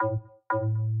Welcome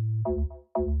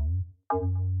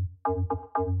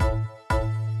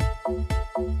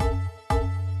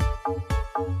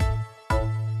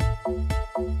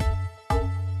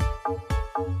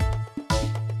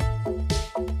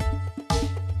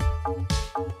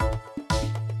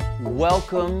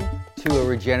to A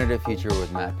Regenerative Future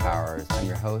with Matt Powers. I'm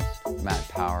your host, Matt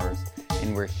Powers,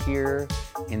 and we're here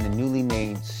in the newly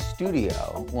made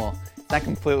studio. Well, it's not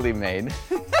completely made.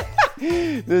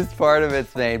 This part of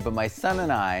it's made, but my son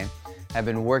and I have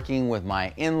been working with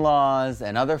my in-laws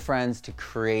and other friends to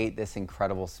create this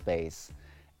incredible space.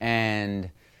 And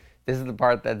this is the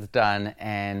part that's done,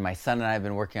 and my son and I have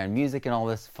been working on music and all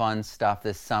this fun stuff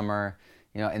this summer,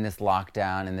 in this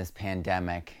lockdown, in this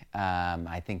pandemic.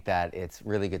 I think that it's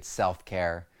really good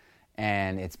self-care,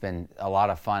 and it's been a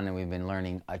lot of fun, and we've been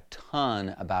learning a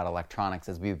ton about electronics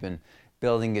as we've been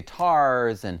building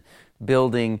guitars and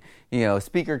building,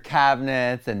 speaker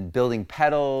cabinets and building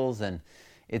pedals, and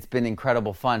it's been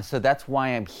incredible fun. So that's why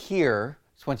I'm here.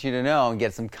 Just want you to know and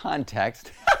get some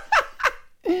context.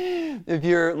 If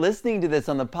you're listening to this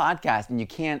on the podcast and you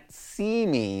can't see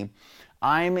me,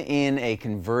 I'm in a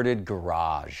converted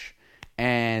garage,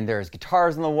 and there's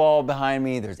guitars on the wall behind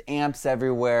me. There's amps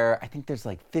everywhere. I think there's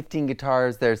like 15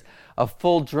 guitars. There's a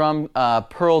full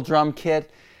Pearl drum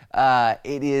kit.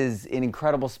 It is an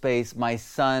incredible space. My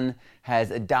son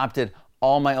has adopted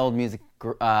all my old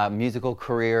musical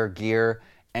career gear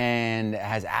and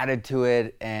has added to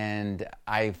it, and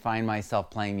I find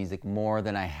myself playing music more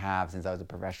than I have since I was a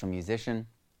professional musician,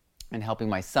 and helping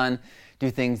my son do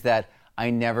things that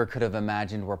I never could have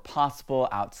imagined were possible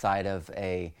outside of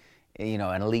an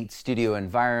elite studio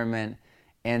environment.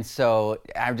 And so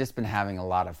I've just been having a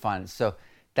lot of fun. So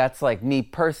that's like me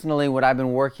personally, what I've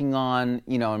been working on,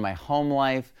 in my home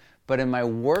life, but in my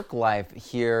work life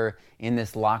here in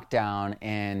this lockdown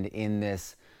and in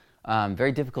this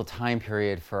very difficult time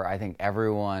period for, I think,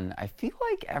 everyone. I feel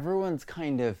like everyone's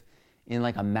kind of in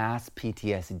like a mass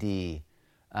PTSD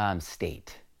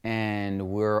state. And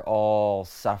we're all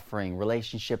suffering.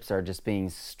 Relationships are just being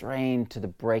strained to the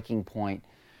breaking point,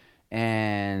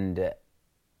 and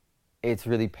it's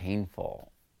really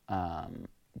painful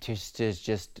just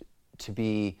to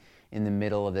be in the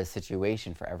middle of this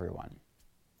situation for everyone.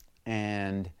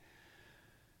 And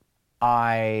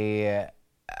I've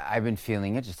been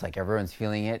feeling it, just like everyone's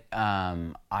feeling it.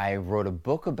 I wrote a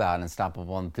book about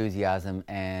unstoppable enthusiasm,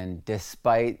 and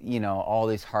despite all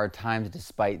these hard times,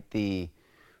 despite the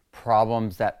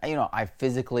problems that I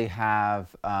physically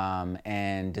have,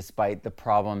 and despite the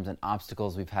problems and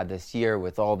obstacles we've had this year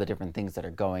with all the different things that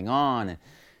are going on,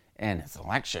 and it's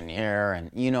election year, and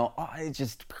it's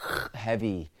just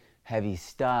heavy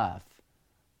stuff.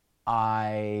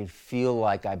 I feel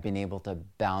like I've been able to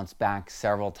bounce back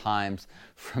several times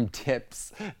from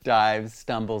tips, dives,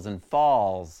 stumbles, and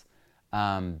falls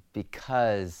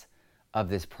because of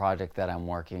this project that I'm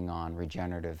working on,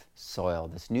 Regenerative Soil,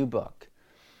 this new book.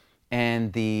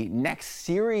 And the next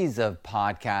series of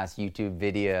podcast YouTube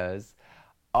videos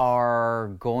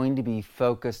are going to be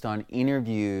focused on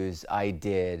interviews I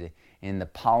did in the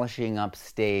polishing up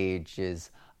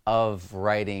stages of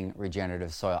writing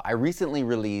Regenerative Soil. I recently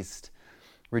released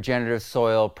Regenerative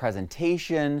Soil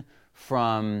presentation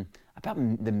from about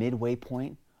the midway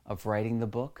point of writing the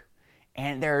book.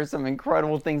 And there are some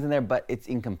incredible things in there, but it's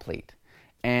incomplete.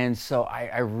 And so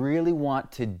I really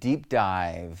want to deep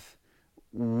dive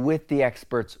with the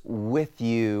experts, with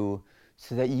you,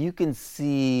 so that you can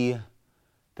see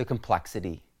the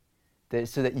complexity,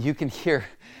 so that you can hear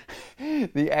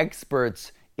the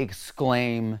experts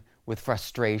exclaim with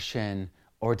frustration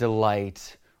or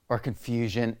delight or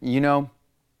confusion,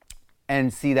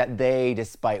 and see that they,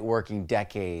 despite working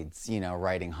decades,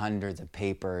 writing hundreds of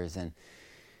papers, and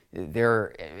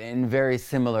they're in very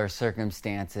similar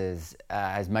circumstances,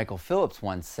 as Michael Phillips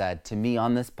once said to me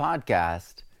on this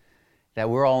podcast, that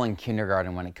we're all in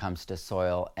kindergarten when it comes to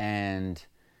soil, and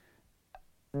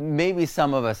maybe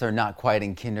some of us are not quite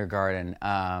in kindergarten,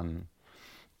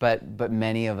 but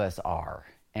many of us are,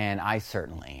 and I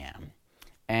certainly am.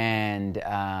 And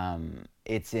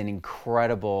it's an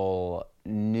incredible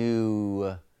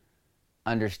new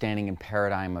understanding and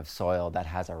paradigm of soil that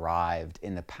has arrived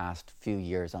in the past few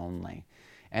years only.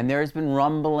 And there's been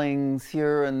rumblings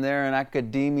here and there in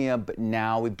academia, but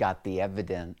now we've got the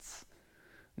evidence.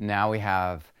 Now we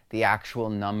have the actual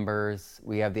numbers.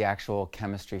 We have the actual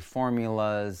chemistry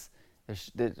formulas.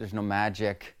 There's no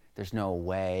magic. There's no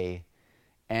way.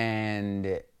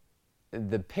 And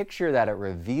the picture that it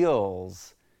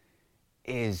reveals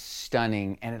is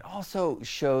stunning. And it also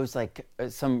shows like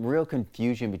some real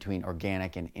confusion between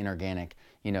organic and inorganic,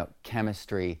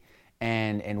 chemistry.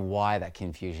 and why that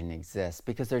confusion exists.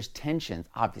 Because there's tensions,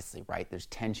 obviously, right? There's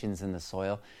tensions in the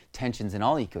soil, tensions in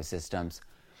all ecosystems.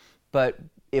 But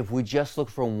if we just look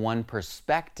from one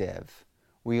perspective,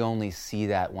 we only see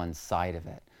that one side of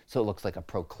it. So it looks like a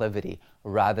proclivity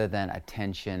rather than a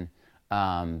tension,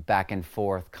 back and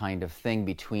forth kind of thing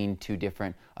between two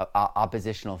different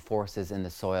oppositional forces in the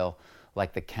soil,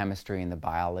 like the chemistry and the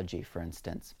biology, for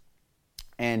instance.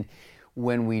 And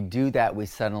when we do that, we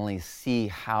suddenly see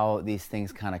how these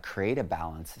things kind of create a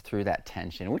balance through that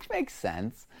tension, which makes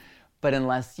sense. But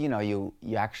unless you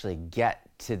actually get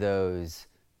to those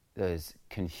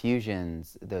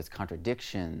confusions, those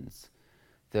contradictions,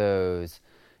 those,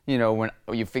 when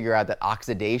you figure out that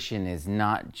oxidation is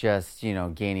not just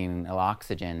gaining an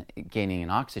oxygen,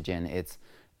 it's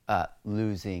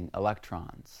losing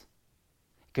electrons.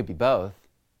 It could be both,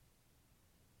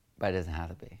 but it doesn't have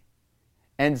to be.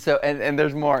 And so, and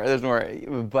there's more,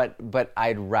 but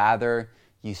I'd rather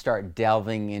you start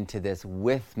delving into this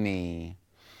with me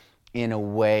in a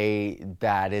way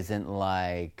that isn't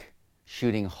like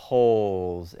shooting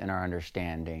holes in our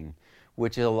understanding,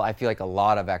 which I feel like a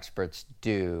lot of experts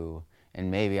do, and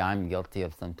maybe I'm guilty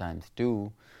of sometimes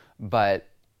too, but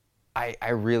I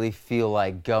really feel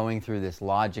like going through this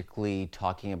logically,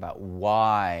 talking about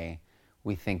why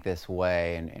we think this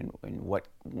way and what,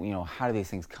 how do these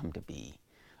things come to be?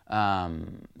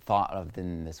 Thought of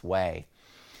in this way,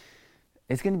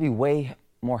 it's going to be way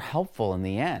more helpful in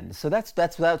the end. So that's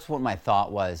what my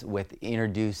thought was with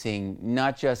introducing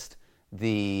not just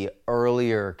the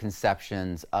earlier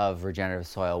conceptions of regenerative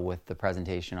soil with the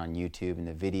presentation on YouTube and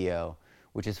the video,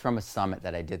 which is from a summit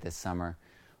that I did this summer,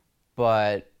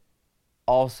 but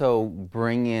also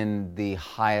bring in the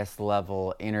highest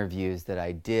level interviews that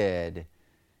I did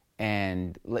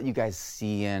and let you guys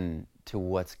see into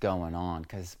what's going on,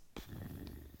 because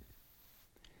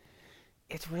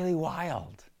it's really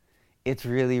wild. It's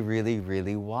really, really,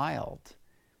 really wild.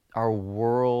 Our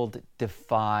world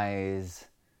defies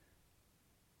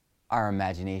our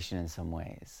imagination in some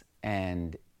ways,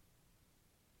 and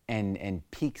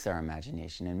piques our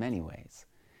imagination in many ways.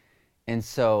 And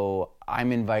so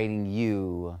I'm inviting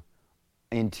you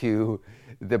into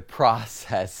the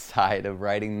process side of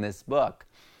writing this book,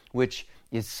 which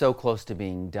is so close to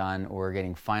being done. We're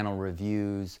getting final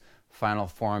reviews, final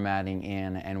formatting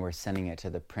in, and we're sending it to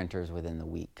the printers within the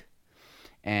week.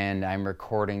 And I'm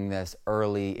recording this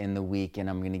early in the week, and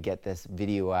I'm going to get this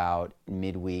video out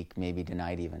midweek, maybe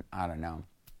tonight even. I don't know.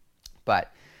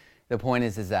 But the point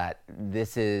is that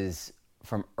this is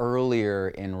from earlier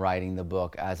in writing the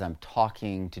book, as I'm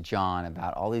talking to John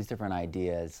about all these different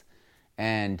ideas.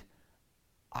 And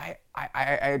I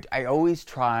always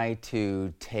try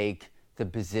to take the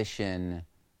position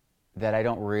that I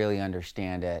don't really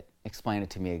understand it, explain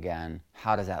it to me again.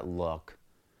 How does that look?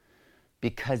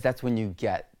 Because that's when you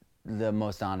get the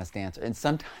most honest answer. And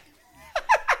sometimes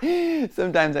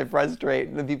I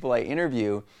frustrate the people I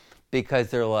interview because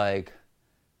they're like,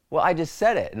 well, I just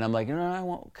said it. And I'm like, I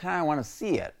want to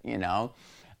see it,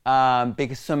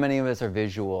 because so many of us are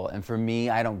visual. And for me,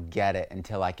 I don't get it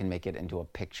until I can make it into a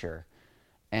picture.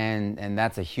 And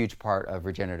that's a huge part of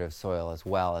regenerative soil as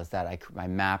well, is that I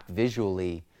mapped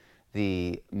visually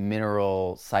the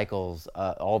mineral cycles,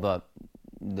 all the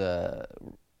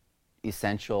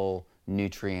essential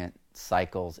nutrient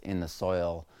cycles in the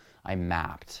soil I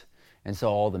mapped. And so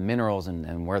all the minerals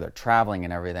and where they're traveling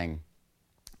and everything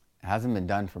hasn't been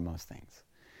done for most things.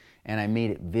 And I made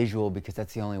it visual because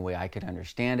that's the only way I could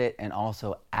understand it, and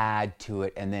also add to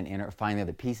it and then find the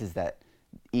other pieces that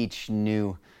each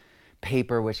new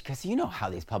paper, because you know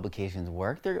how these publications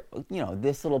work. They're,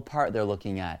 this little part they're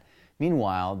looking at.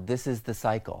 Meanwhile, this is the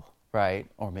cycle, right?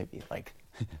 Or maybe like,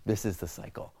 this is the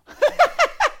cycle.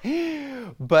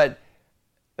 But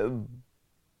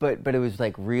it was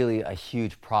like really a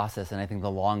huge process, and I think the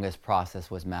longest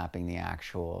process was mapping the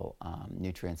actual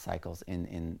nutrient cycles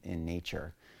in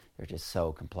nature. They're just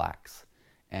so complex,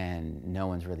 and no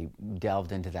one's really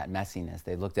delved into that messiness.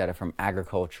 They looked at it from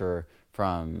agriculture,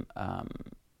 from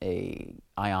a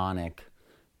ionic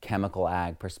chemical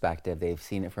ag perspective. They've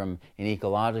seen it from an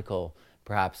ecological,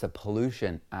 perhaps a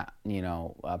pollution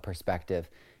perspective.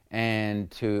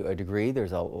 And to a degree,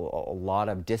 there's a lot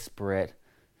of disparate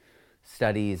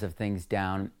studies of things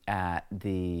down at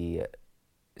the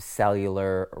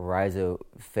cellular,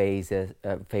 rhizophageous,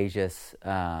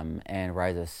 and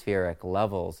rhizospheric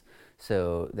levels,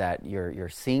 so that you're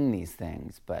seeing these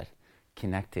things, but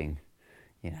connecting,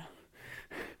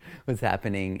 what's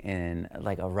happening in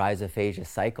like a rhizophageous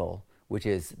cycle, which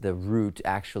is the root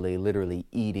actually literally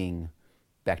eating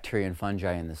bacteria and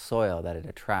fungi in the soil that it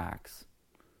attracts,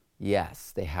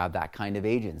 Yes, they have that kind of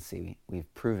agency.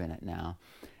 We've proven it now.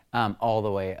 All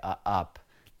the way up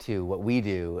to what we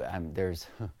do. There's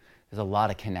a lot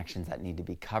of connections that need to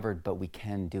be covered, but we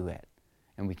can do it,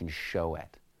 and we can show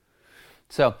it.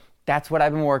 So that's what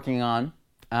I've been working on.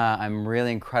 I'm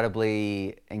really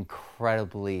incredibly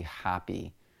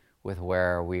happy with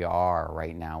where we are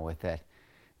right now with it.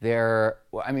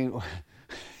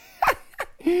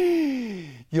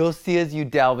 You'll see as you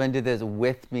delve into this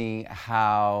with me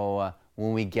how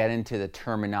when we get into the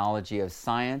terminology of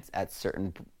science at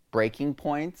certain breaking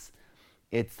points,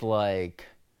 it's like,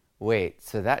 wait,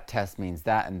 so that test means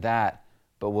that and that,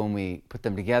 but when we put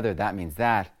them together, that means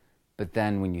that. But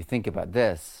then when you think about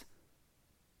this,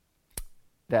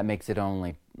 that makes it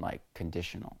only like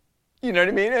conditional. You know what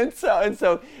I mean? And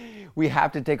so we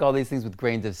have to take all these things with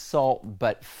grains of salt,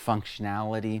 but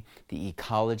functionality, the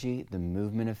ecology, the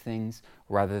movement of things,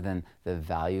 rather than the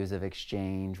values of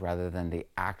exchange, rather than the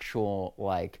actual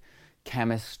like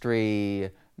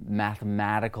chemistry,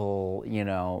 mathematical,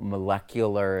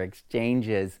 molecular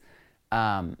exchanges,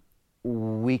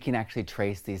 we can actually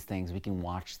trace these things. We can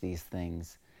watch these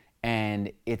things.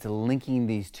 And it's linking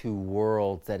these two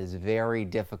worlds that is very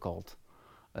difficult,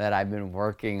 that I've been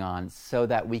working on, so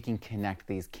that we can connect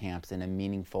these camps in a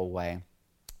meaningful way,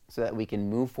 so that we can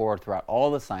move forward throughout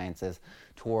all the sciences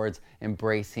towards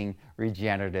embracing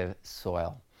regenerative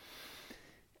soil.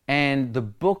 And the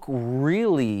book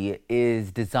really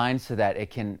is designed so that it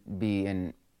can be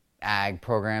in ag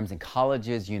programs in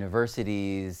colleges,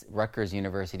 universities. Rutgers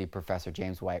University professor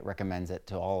James White recommends it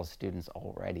to all students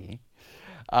already.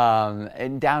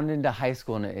 And down into high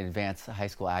school and advanced high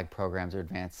school ag programs or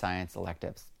advanced science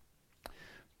electives.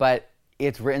 But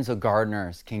it's written so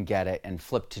gardeners can get it and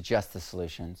flip to just the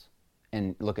solutions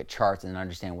and look at charts and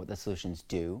understand what the solutions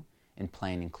do in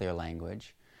plain and clear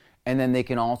language. And then they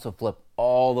can also flip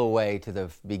all the way to the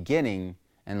beginning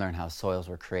and learn how soils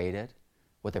were created,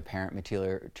 what their parent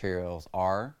materials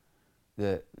are,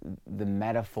 the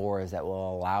metaphors that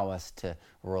will allow us to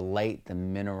relate the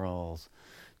minerals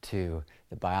to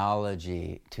the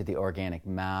biology, to the organic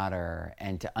matter,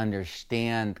 and to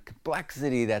understand the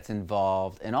complexity that's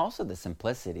involved and also the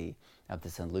simplicity of the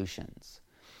solutions.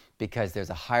 Because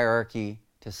there's a hierarchy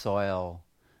to soil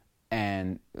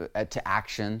and to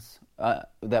actions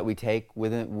that we take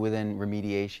within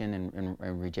remediation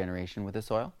and regeneration with the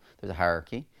soil. There's a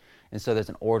hierarchy. And so there's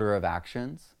an order of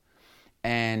actions.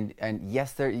 And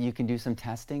yes, you can do some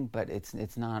testing, but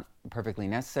it's not perfectly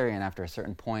necessary. And after a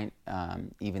certain point,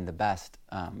 even the best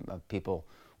of people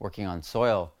working on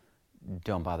soil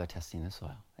don't bother testing the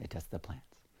soil. They test the plants.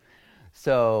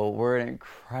 So we're at an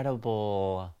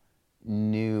incredible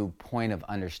new point of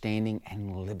understanding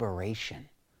and liberation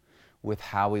with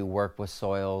how we work with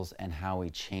soils and how we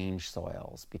change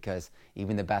soils, because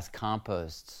even the best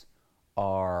composts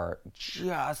are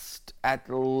just at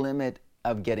the limit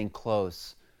of getting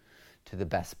close to the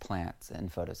best plants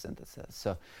and photosynthesis.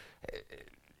 So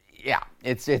yeah,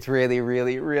 it's really,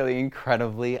 really, really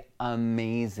incredibly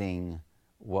amazing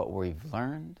what we've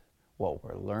learned, what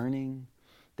we're learning,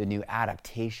 the new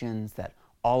adaptations that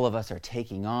all of us are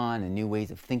taking on, the new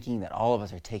ways of thinking that all of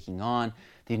us are taking on,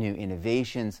 the new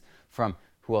innovations from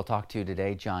who I'll talk to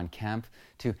today, John Kempf,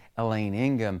 to Elaine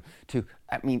Ingham, to,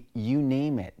 you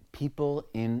name it. People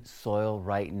in soil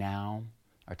right now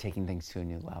are taking things to a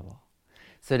new level.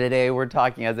 So today we're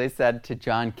talking, as I said, to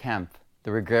John Kempf,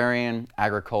 the agrarian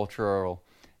agricultural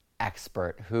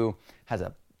expert who has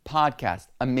a podcast,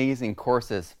 amazing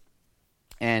courses,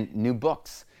 and new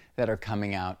books that are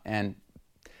coming out. And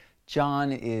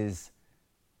John's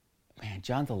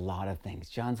a lot of things.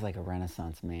 John's like a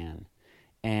Renaissance man.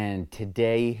 And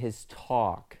today his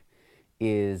talk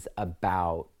is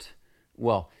about,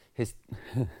 his...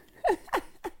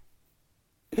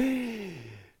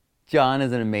 John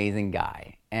is an amazing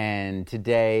guy, and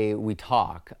today we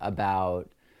talk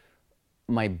about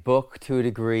my book to a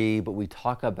degree, but we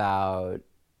talk about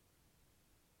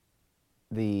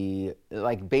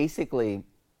basically,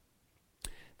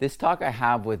 this talk I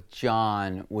have with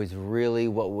John was really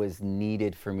what was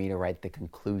needed for me to write the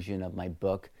conclusion of my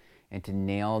book and to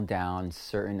nail down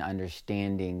certain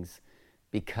understandings,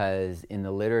 because in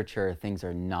the literature things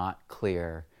are not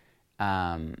clear.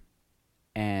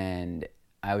 And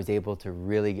I was able to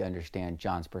really understand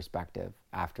John's perspective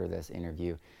after this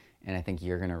interview, and I think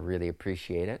you're going to really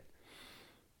appreciate it.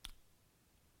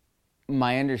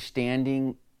 My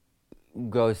understanding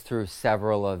goes through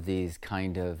several of these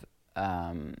kind of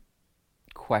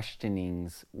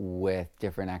questionings with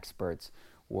different experts,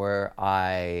 where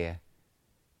I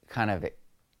kind of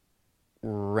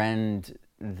rend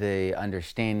the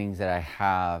understandings that I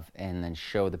have and then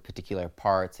show the particular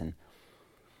parts and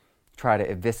try to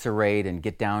eviscerate and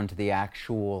get down to the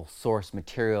actual source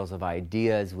materials of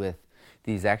ideas with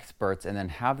these experts and then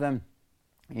have them,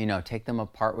 take them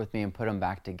apart with me and put them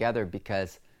back together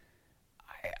because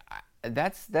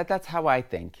that's how I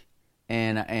think.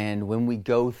 And when we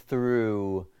go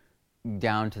through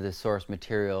down to the source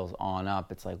materials on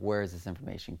up, it's like, where is this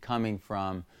information coming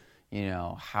from?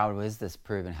 How is this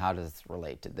proven? How does this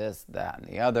relate to this, that, and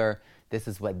the other? This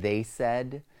is what they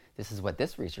said. This is what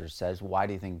this research says. Why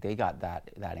do you think they got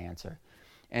that answer?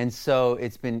 And so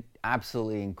it's been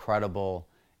absolutely incredible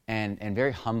and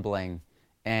very humbling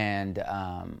and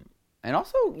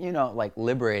also, like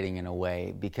liberating in a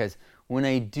way, because when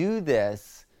I do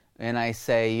this and I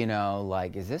say,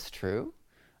 like, is this true?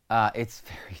 It's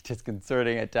very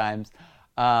disconcerting at times,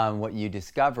 what you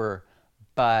discover,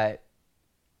 but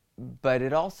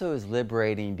it also is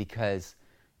liberating because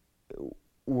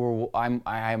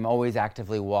I'm always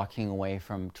actively walking away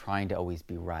from trying to always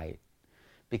be right,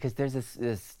 because there's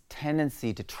this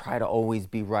tendency to try to always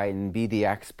be right and be the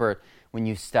expert when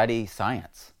you study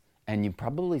science. And you've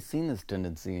probably seen this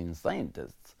tendency in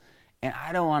scientists. And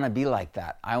I don't want to be like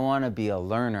that. I want to be a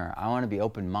learner. I want to be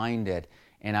open-minded.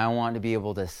 And I want to be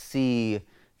able to see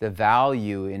the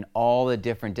value in all the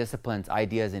different disciplines,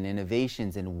 ideas, and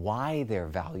innovations and why they're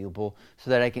valuable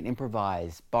so that I can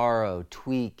improvise, borrow,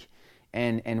 tweak,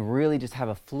 and really just have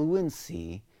a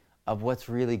fluency of what's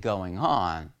really going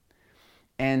on.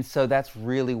 And so that's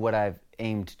really what I've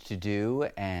aimed to do.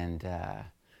 And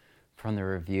from the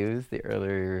reviews, the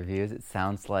earlier reviews, it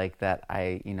sounds like that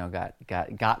I,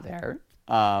 got there.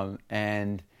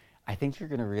 And I think you're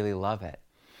going to really love it.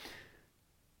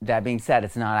 That being said,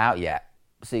 it's not out yet,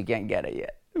 so you can't get it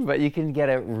yet. But you can get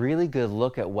a really good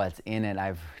look at what's in it.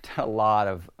 I've done a lot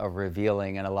of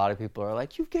revealing, and a lot of people are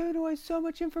like, you've given away so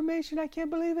much information, I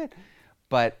can't believe it.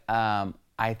 But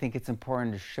I think it's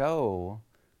important to show,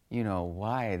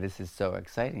 why this is so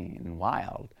exciting and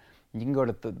wild. You can go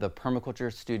to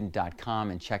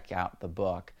thepermaculturestudent.com and check out the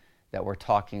book that we're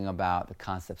talking about. The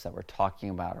concepts that we're talking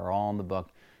about are all in the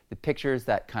book. The pictures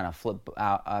that kind of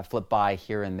flip by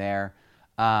here and there,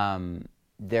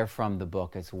 they're from the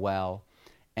book as well.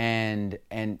 And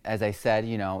as I said,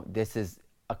 this is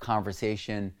a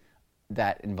conversation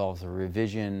that involves a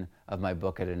revision of my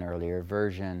book at an earlier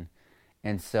version.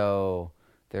 And so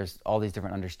there's all these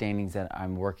different understandings that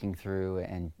I'm working through,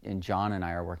 and John and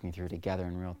I are working through together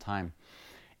in real time.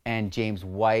 And James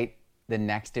White, the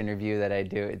next interview that I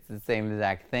do, it's the same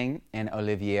exact thing. And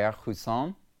Olivier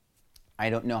Housson. I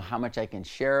don't know how much I can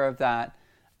share of that.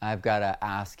 I've got to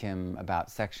ask him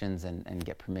about sections and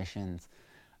get permissions.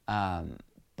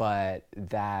 But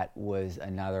that was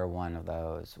another one of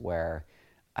those where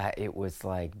it was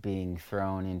like being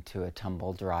thrown into a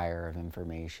tumble dryer of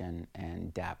information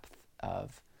and depth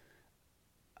of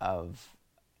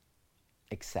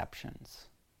exceptions.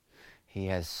 He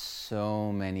has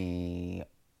so many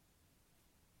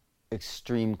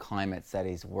extreme climates that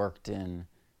he's worked in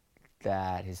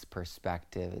that his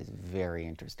perspective is very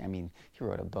interesting. I mean, he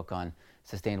wrote a book on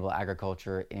sustainable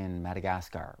agriculture in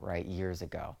Madagascar, right, years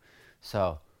ago.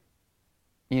 So,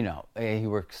 he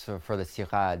works for the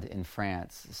CIRAD in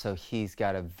France. So he's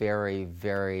got a very,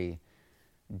 very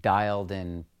dialed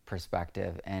in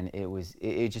perspective, and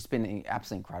it's just been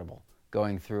absolutely incredible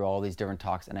going through all these different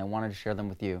talks, and I wanted to share them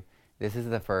with you. This is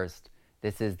the first.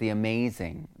 This is the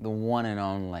amazing, the one and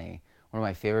only, one of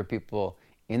my favorite people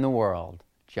in the world,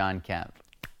 John Kempf.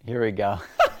 Here we go.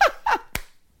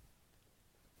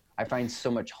 I find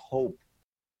so much hope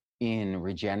in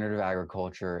regenerative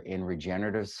agriculture, in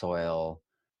regenerative soil,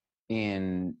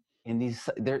 in these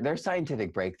they're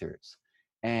scientific breakthroughs.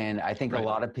 And I think a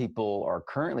lot of people are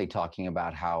currently talking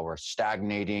about how we're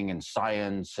stagnating in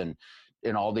science and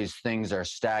all these things are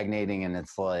stagnating, and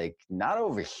it's like, not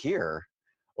over here.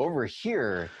 Over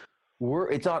here,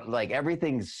 it's not like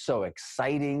everything's so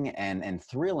exciting and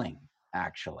thrilling,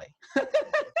 actually.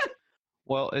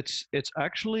 Well, it's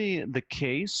actually the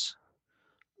case.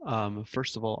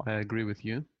 First of all, I agree with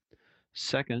you.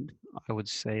 Second, I would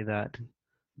say that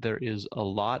there is a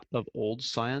lot of old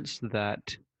science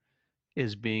that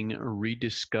is being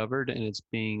rediscovered, and it's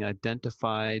being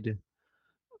identified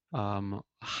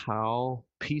how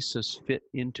pieces fit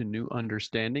into new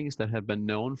understandings that have been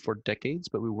known for decades,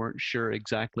 but we weren't sure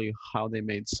exactly how they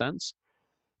made sense.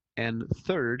 And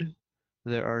third,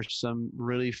 there are some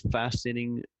really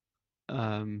fascinating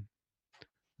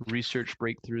research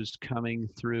breakthroughs coming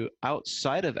through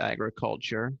outside of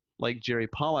agriculture, like Jerry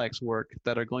Pollack's work,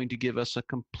 that are going to give us a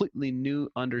completely new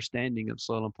understanding of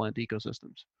soil and plant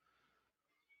ecosystems.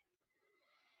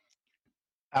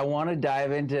 I want to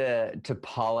dive into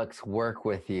Pollock's work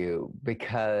with you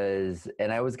because,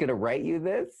 and I was going to write you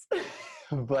this,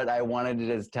 but I wanted to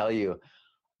just tell you,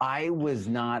 I was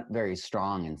not very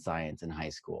strong in science in high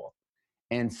school.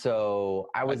 And so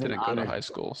I I was an didn't go to honors. high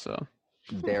school, so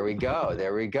There we go.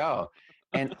 There we go.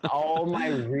 And all my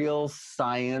real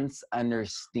science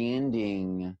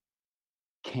understanding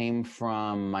came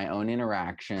from my own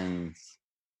interactions.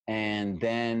 And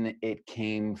then it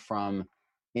came from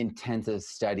intensive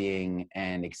studying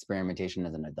and experimentation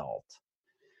as an adult.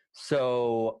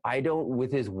 So I don't,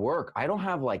 with his work, I don't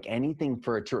have like anything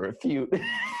for it to refute.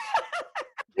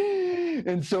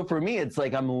 And so for me, it's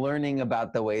like I'm learning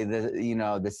about the way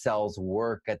the cells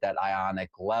work at that ionic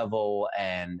level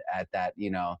and at that,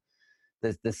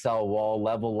 the cell wall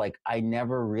level. Like I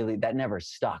never really, that never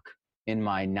stuck in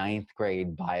my ninth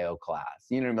grade bio class.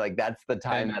 Like that's the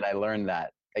time and that I learned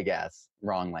that, I guess,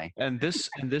 wrongly.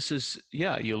 this is,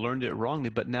 yeah, you learned it wrongly,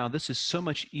 but now this is so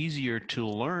much easier to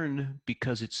learn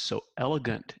because it's so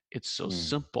elegant, it's so Mm,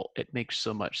 simple, it makes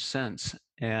so much sense,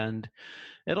 and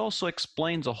it also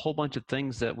explains a whole bunch of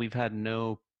things that we've had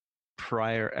no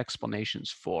prior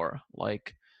explanations for,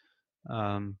 like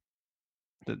um,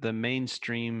 the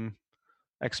mainstream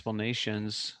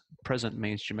explanations, present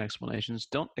mainstream explanations,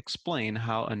 don't explain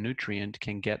how a nutrient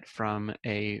can get from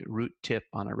a root tip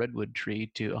on a redwood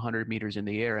tree to 100 meters in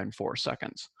the air in 4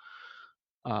 seconds.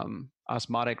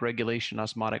 Osmotic regulation,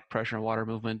 osmotic pressure and water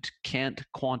movement can't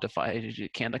quantify it,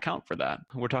 it can't account for that.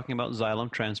 We're talking about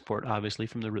xylem transport, obviously,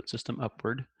 from the root system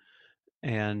upward.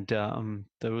 And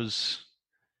those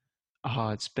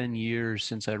it's been years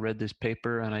since I read this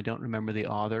paper, and I don't remember the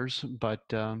authors, but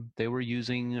they were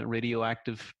using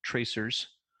radioactive tracers,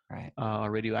 right.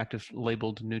 radioactive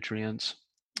labeled nutrients,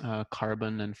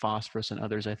 carbon and phosphorus and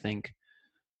others, I think.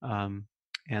 Um,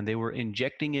 and they were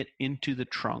injecting it into the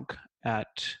trunk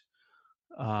at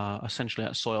essentially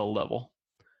at soil level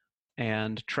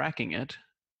and tracking it.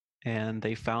 And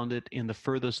they found it in the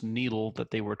furthest needle that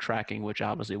they were tracking, which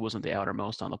obviously wasn't the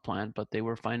outermost on the plant, but they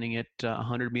were finding it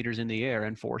 100 meters in the air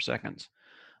in 4 seconds.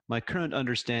 My current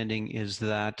understanding is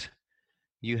that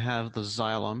you have the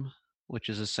xylem, which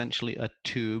is essentially a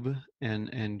tube,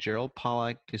 and Gerald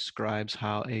Pollack describes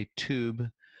how a tube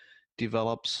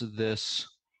develops this.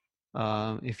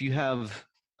 If you have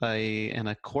an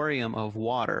aquarium of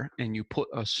water and you put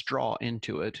a straw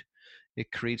into it,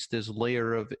 it creates this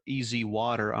layer of easy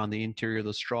water on the interior of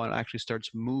the straw and actually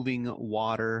starts moving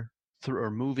water through,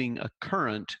 or moving a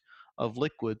current of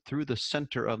liquid through the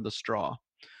center of the straw.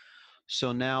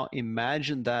 So now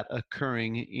imagine that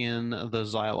occurring in the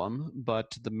xylem,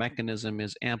 but the mechanism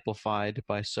is amplified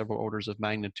by several orders of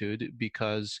magnitude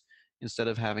because instead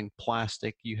of having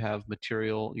plastic, you have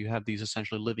material, you have these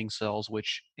essentially living cells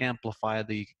which amplify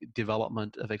the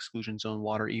development of exclusion zone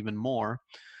water even more.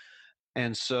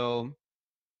 And so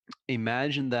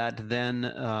imagine that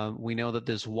then we know that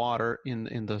this water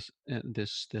in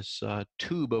this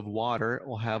tube of water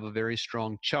will have a very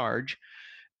strong charge,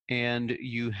 and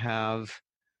you have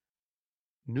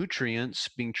nutrients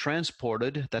being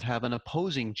transported that have an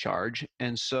opposing charge,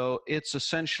 and so it's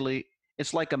essentially,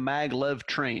 it's like a maglev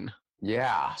train.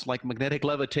 Yeah. It's like magnetic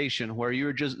levitation, where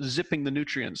you're just zipping the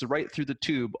nutrients right through the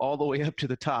tube all the way up to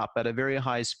the top at a very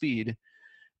high speed,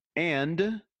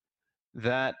 and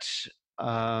that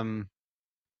um,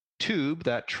 tube,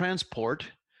 that transport,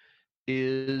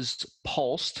 is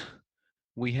pulsed.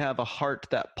 We have a heart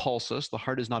that pulses. The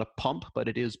heart is not a pump, but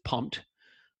it is pumped.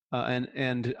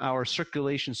 And our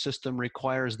circulation system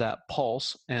requires that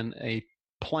pulse, and a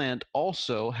plant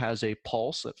also has a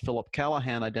pulse that Philip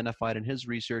Callahan identified in his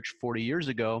research 40 years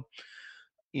ago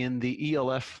in the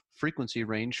ELF frequency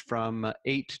range from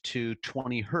 8 to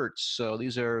 20 hertz. So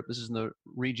this is in the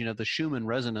region of the Schumann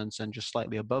resonance and just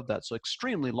slightly above that. So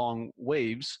extremely long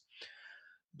waves.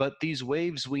 But these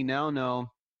waves, we now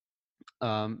know,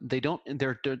 they don't,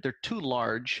 they're too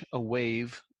large a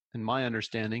wave, in my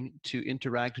understanding, to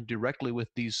interact directly with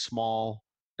these small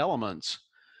elements.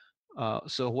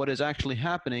 So what is actually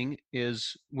happening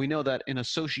is we know that in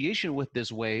association with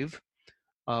this wave,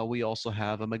 we also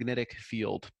have a magnetic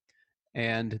field.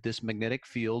 And this magnetic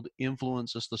field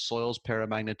influences the soil's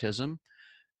paramagnetism.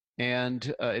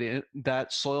 And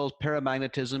that soil's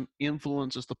paramagnetism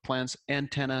influences the plant's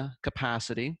antenna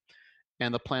capacity.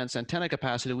 And the plant's antenna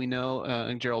capacity, we know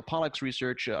in Gerald Pollack's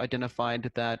research identified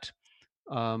that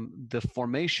the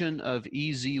formation of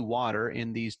EZ water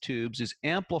in these tubes is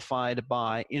amplified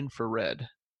by infrared.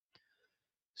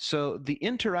 So the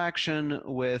interaction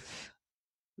with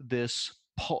this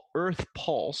Earth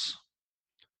pulse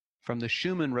from the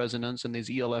Schumann resonance and these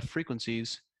ELF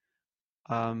frequencies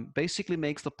basically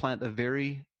makes the plant a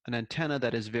very an antenna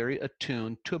that is very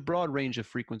attuned to a broad range of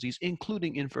frequencies,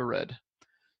 including infrared.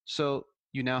 So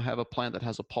you now have a plant that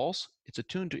has a pulse, it's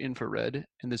attuned to infrared,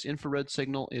 and this infrared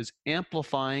signal is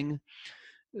amplifying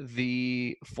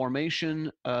the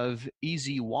formation of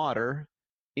easy water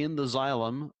in the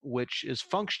xylem, which is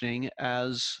functioning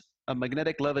as a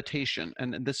magnetic levitation.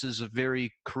 And this is a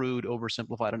very crude,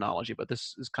 oversimplified analogy, but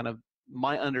this is kind of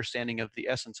my understanding of the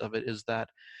essence of it is that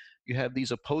you have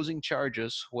these opposing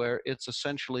charges where it's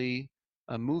essentially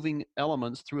moving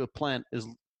elements through a plant is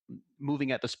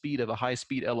moving at the speed of a high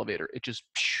speed elevator. It just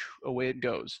away it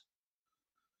goes.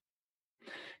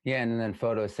 Yeah, and then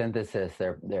photosynthesis,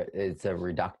 it's a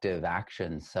reductive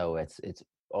action, so it's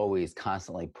always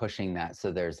constantly pushing that.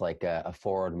 So there's like a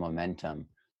forward momentum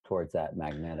towards that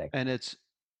magnetic. And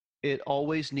it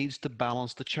always needs to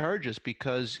balance the charges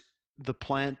because the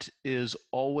plant is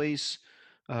always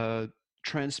uh,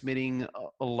 transmitting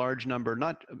a large number,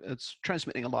 not it's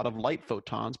transmitting a lot of light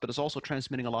photons, but it's also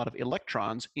transmitting a lot of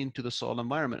electrons into the soil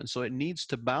environment. And so it needs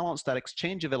to balance that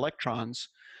exchange of electrons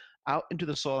out into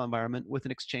the soil environment with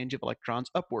an exchange of electrons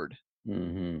upward.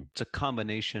 Mm-hmm. It's a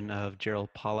combination of Gerald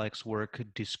Pollack's work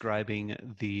describing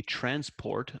the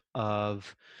transport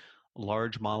of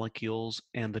large molecules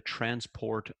and the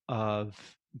transport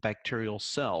of bacterial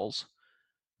cells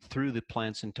through the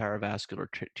plant's entire vascular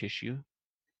tissue.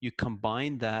 You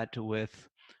combine that with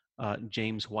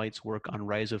James White's work on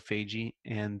rhizophagy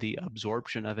and the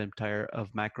absorption of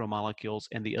macromolecules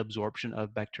and the absorption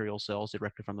of bacterial cells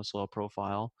directly from the soil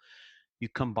profile. You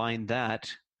combine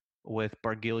that with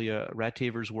Bargilia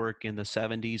Rataver's work in the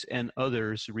 70s and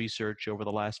others' research over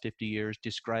the last 50 years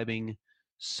describing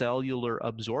cellular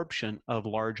absorption of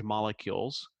large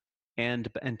molecules and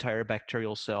entire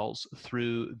bacterial cells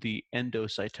through the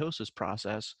endocytosis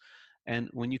process. And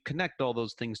when you connect all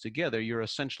those things together, you're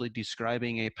essentially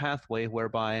describing a pathway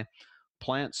whereby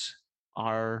plants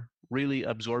are really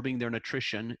absorbing their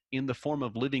nutrition in the form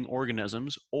of living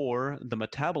organisms or the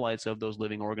metabolites of those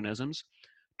living organisms,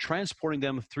 transporting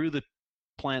them through the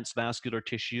plant's vascular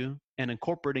tissue and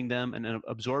incorporating them and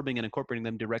absorbing and incorporating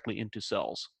them directly into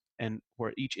cells. And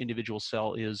where each individual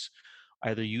cell is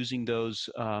either using those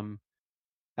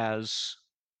as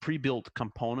pre-built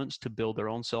components to build their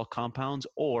own cell compounds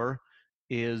or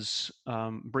is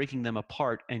breaking them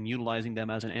apart and utilizing them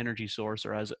as an energy source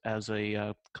or as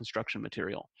a construction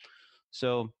material.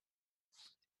 So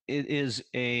it is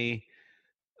a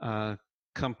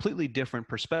completely different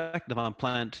perspective on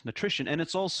plant nutrition, and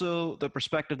it's also the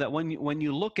perspective that when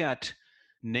you look at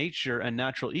nature and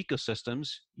natural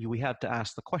ecosystems, we have to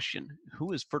ask the question: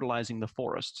 who is fertilizing the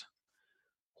forest?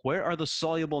 Where are the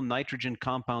soluble nitrogen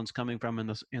compounds coming from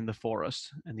in the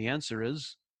forest? And the answer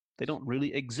is they don't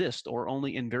really exist or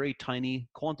only in very tiny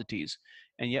quantities.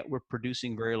 And yet we're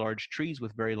producing very large trees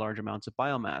with very large amounts of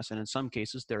biomass. And in some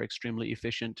cases, they're extremely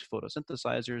efficient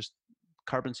photosynthesizers,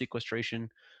 carbon sequestration.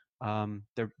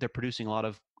 They're producing a lot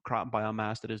of crop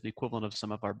biomass that is the equivalent of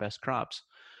some of our best crops.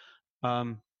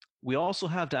 We also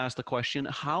have to ask the question,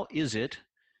 how is it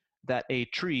that a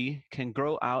tree can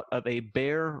grow out of a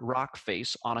bare rock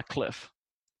face on a cliff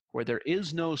where there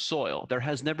is no soil? There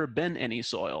has never been any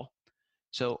soil.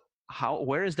 So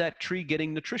where is that tree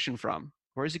getting nutrition from?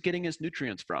 Where is it getting its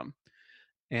nutrients from?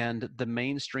 And the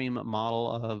mainstream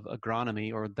model of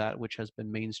agronomy, or that which has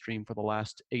been mainstream for the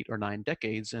last 8 or 9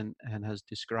 decades and has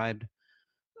described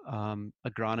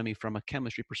agronomy from a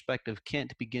chemistry perspective,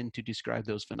 can't begin to describe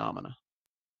those phenomena.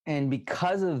 And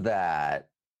because of that,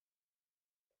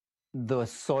 the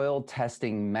soil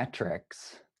testing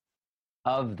metrics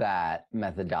of that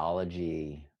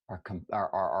methodology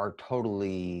are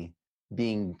totally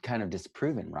being kind of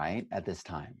disproven, right, at this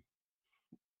time.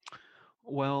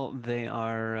 Well, they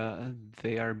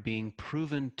are being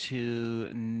proven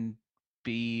to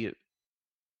be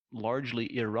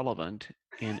largely irrelevant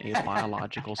in a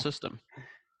biological system.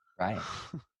 Right.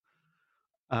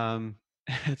 um,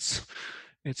 it's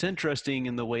it's interesting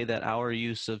in the way that our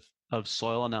use of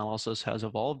soil analysis has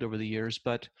evolved over the years,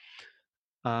 but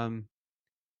um,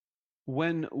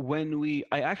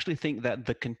 I actually think that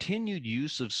the continued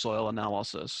use of soil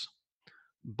analysis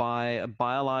by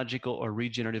biological or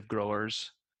regenerative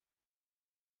growers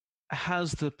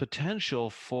has the potential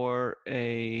for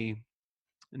a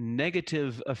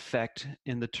negative effect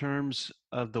in the terms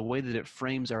of the way that it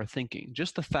frames our thinking.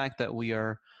 Just the fact that we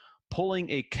are pulling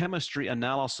a chemistry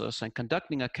analysis and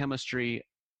conducting a chemistry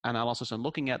analysis and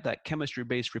looking at that chemistry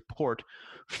based report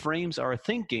frames our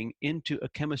thinking into a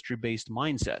chemistry based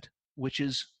mindset, which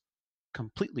is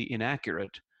completely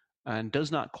inaccurate and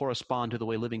does not correspond to the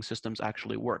way living systems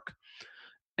actually work.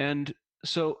 And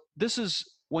so, this is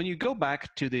when you go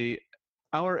back to the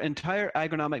our entire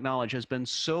agronomic knowledge has been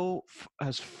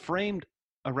has framed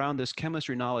around this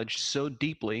chemistry knowledge so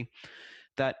deeply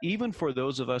that even for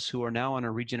those of us who are now on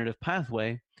a regenerative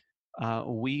pathway,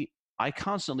 we I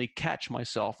constantly catch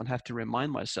myself and have to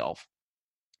remind myself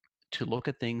to look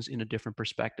at things in a different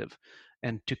perspective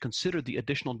and to consider the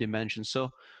additional dimensions.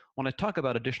 So when I talk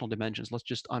about additional dimensions, let's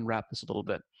just unwrap this a little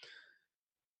bit.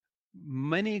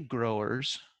 Many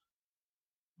growers,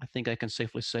 I think I can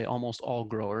safely say almost all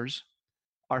growers,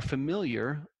 are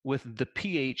familiar with the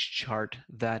pH chart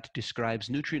that describes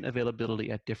nutrient availability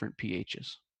at different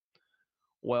pHs.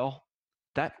 Well,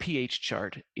 that pH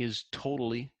chart is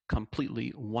totally,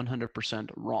 completely, 100%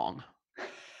 wrong.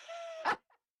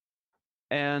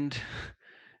 And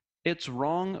it's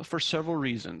wrong for several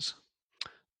reasons.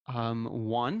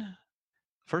 One,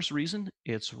 first reason,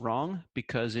 it's wrong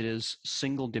because it is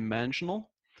single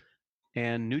dimensional,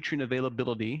 and nutrient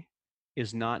availability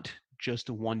is not just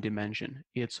one dimension,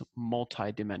 it's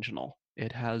multi-dimensional.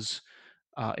 It has,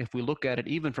 if we look at it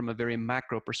even from a very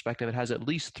macro perspective, it has at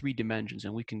least three dimensions,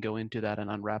 and we can go into that and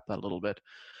unwrap that a little bit.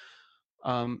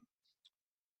 Um,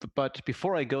 but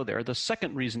before I go there, the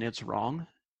second reason it's wrong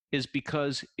is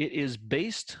because it is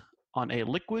based on a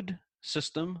liquid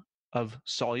system of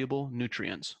soluble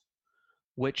nutrients,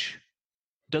 which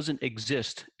doesn't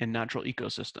exist in natural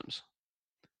ecosystems.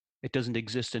 It doesn't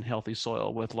exist in healthy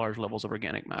soil with large levels of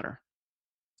organic matter.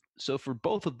 So, for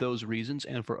both of those reasons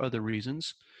and for other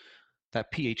reasons,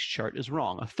 that pH chart is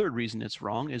wrong. A third reason it's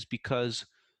wrong is because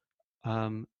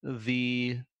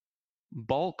the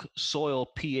bulk soil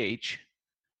pH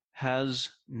has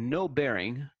no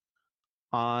bearing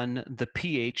on the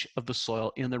pH of the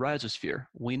soil in the rhizosphere.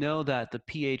 We know that the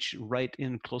pH right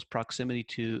in close proximity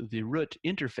to the root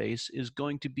interface is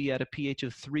going to be at a pH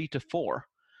of 3 to 4,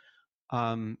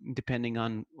 depending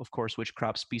on, of course, which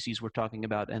crop species we're talking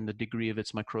about and the degree of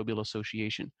its microbial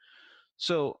association.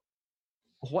 So,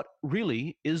 what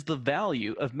really is the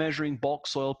value of measuring bulk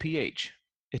soil pH?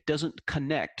 It doesn't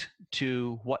connect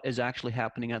to what is actually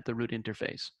happening at the root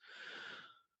interface.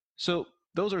 So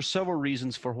those are several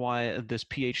reasons for why this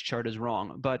pH chart is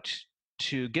wrong. But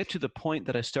to get to the point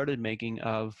that I started making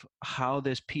of how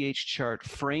this pH chart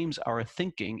frames our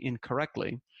thinking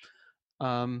incorrectly,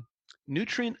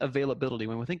 nutrient availability,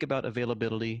 when we think about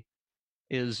availability,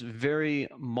 is very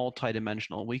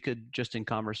multidimensional. We could just in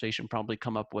conversation probably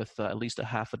come up with at least a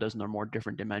half a dozen or more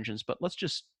different dimensions, but let's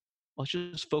just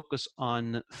focus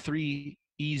on three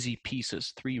easy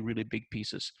pieces, three really big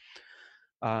pieces.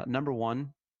 Number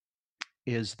one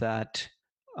is that,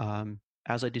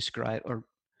 as I described, or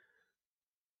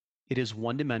it is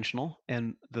one dimensional.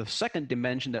 And the second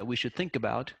dimension that we should think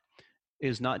about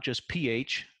is not just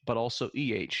pH, but also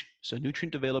EH. So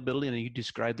nutrient availability, and you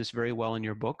describe this very well in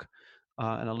your book.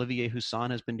 And Olivier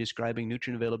Husson has been describing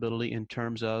nutrient availability in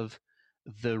terms of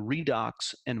the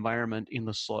redox environment in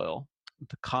the soil,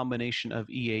 the combination of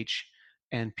EH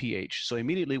and pH. So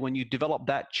immediately when you develop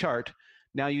that chart,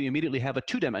 now you immediately have a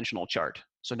two-dimensional chart.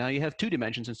 So now you have two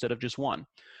dimensions instead of just one.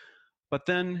 But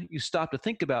then you stop to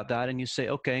think about that and you say,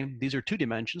 okay, these are two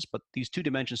dimensions, but these two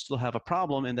dimensions still have a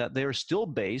problem in that they're still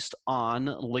based on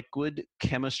liquid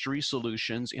chemistry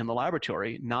solutions in the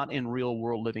laboratory, not in real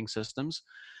world living systems.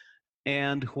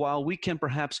 And while we can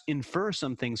perhaps infer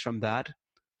some things from that,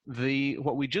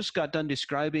 what we just got done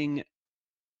describing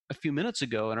a few minutes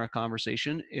ago in our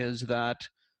conversation is that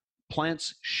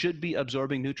plants should be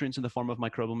absorbing nutrients in the form of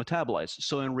microbial metabolites.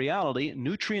 So in reality,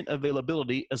 nutrient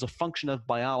availability is a function of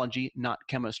biology, not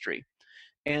chemistry.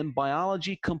 And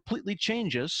biology completely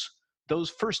changes those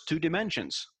first two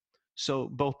dimensions. So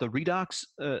both the redox,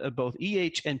 both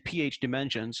EH and pH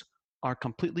dimensions are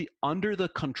completely under the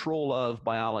control of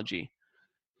biology.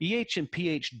 EH and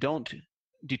pH don't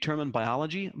determine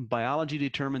biology. Biology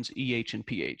determines EH and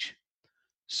pH.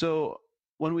 So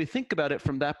when we think about it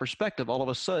from that perspective, all of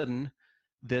a sudden,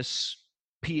 this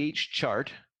pH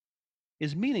chart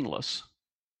is meaningless.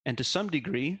 And to some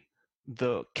degree,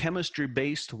 the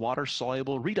chemistry-based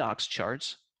water-soluble redox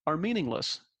charts are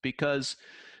meaningless because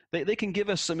they can give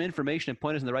us some information and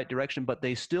point us in the right direction, but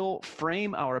they still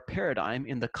frame our paradigm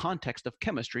in the context of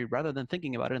chemistry rather than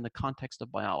thinking about it in the context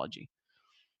of biology.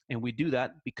 And we do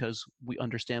that because we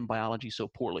understand biology so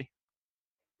poorly.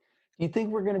 Do you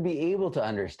think we're going to be able to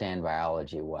understand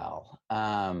biology well?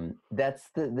 That's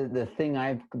the thing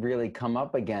I've really come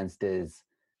up against is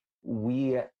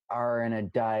we are in a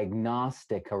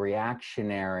diagnostic, a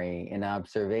reactionary, an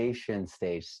observation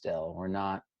stage still. We're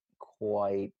not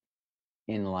quite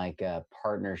in like a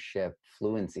partnership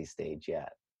fluency stage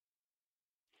yet.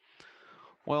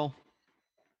 Well,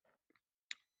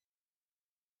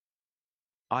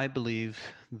 I believe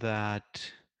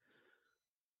that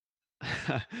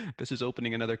This is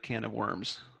opening another can of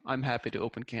worms. I'm happy to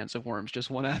open cans of worms, just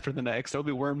one after the next. There'll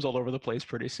be worms all over the place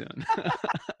pretty soon.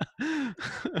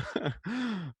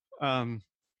 um,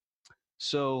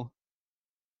 so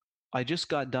I just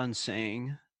got done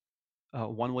saying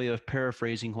one way of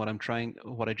paraphrasing what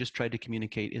I just tried to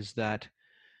communicate is that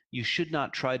you should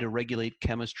not try to regulate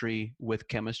chemistry with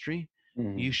chemistry. You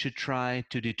Mm, should try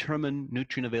to determine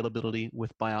nutrient availability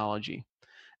with biology.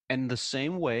 And the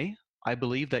same way, I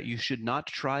believe that you should not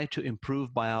try to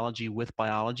improve biology with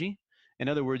biology. In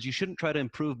other words, you shouldn't try to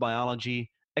improve biology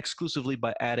exclusively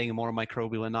by adding more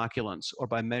microbial inoculants or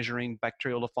by measuring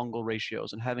bacterial to fungal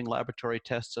ratios and having laboratory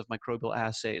tests of microbial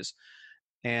assays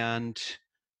and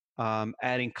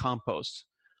adding compost.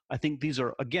 I think these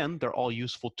are, again, they're all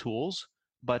useful tools,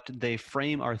 but they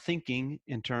frame our thinking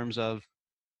in terms of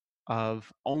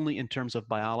only in terms of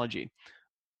biology.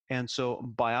 And so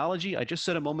biology, I just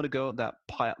said a moment ago that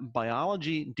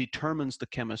biology determines the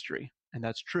chemistry, and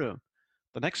that's true.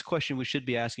 The next question we should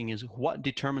be asking is what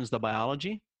determines the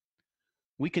biology?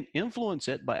 We can influence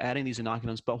it by adding these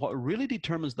inoculants, but what really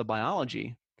determines the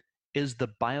biology is the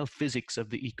biophysics of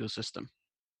the ecosystem.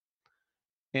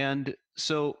 And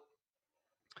so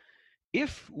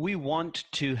if we want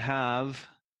to have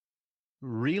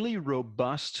really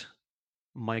robust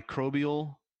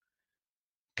microbial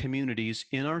communities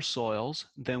in our soils,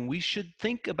 then we should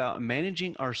think about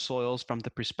managing our soils from the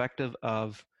perspective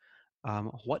of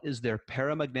what is their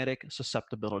paramagnetic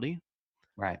susceptibility,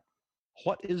 right.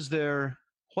 what is their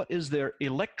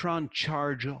electron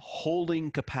charge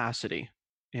holding capacity.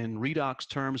 In redox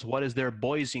terms, what is their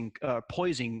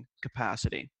poising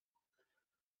capacity?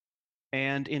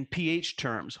 And in pH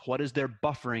terms, what is their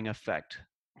buffering effect?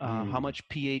 How Mm, much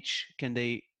pH can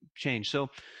they change? So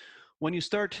when you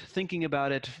start thinking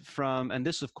about it from, and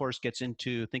this of course gets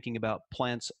into thinking about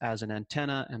plants as an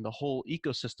antenna and the whole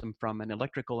ecosystem from an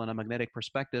electrical and a magnetic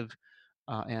perspective,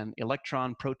 and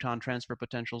electron proton transfer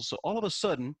potentials. So all of a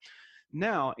sudden,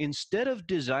 now instead of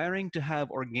desiring to have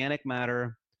organic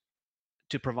matter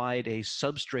to provide a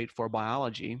substrate for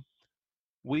biology,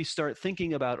 we start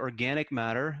thinking about organic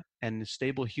matter and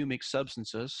stable humic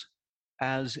substances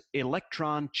as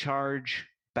electron charge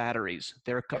batteries.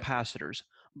 They're yep. capacitors.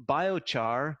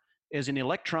 Biochar is an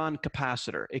electron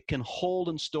capacitor. It can hold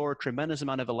and store a tremendous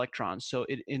amount of electrons, so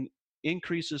it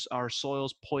increases our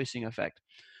soil's Poisson effect.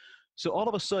 So all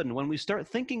of a sudden, when we start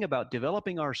thinking about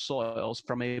developing our soils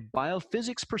from a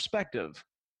biophysics perspective,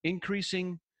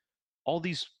 increasing all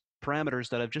these parameters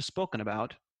that I've just spoken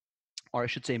about, or I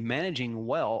should say, managing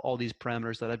well all these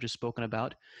parameters that I've just spoken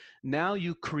about, now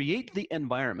you create the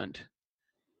environment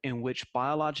in which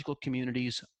biological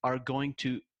communities are going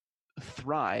to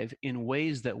thrive in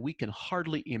ways that we can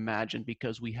hardly imagine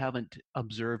because we haven't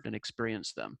observed and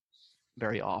experienced them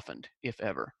very often, if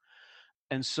ever.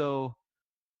 And so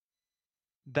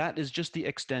that is just the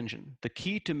extension. The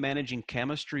key to managing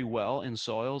chemistry well in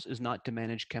soils is not to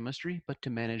manage chemistry, but to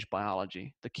manage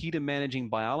biology. The key to managing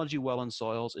biology well in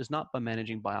soils is not by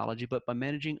managing biology, but by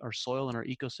managing our soil and our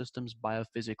ecosystem's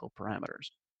biophysical parameters.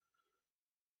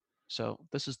 So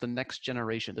this is the next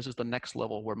generation. This is the next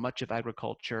level where much of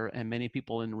agriculture and many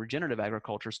people in regenerative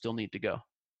agriculture still need to go.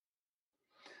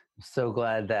 I'm so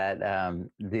glad that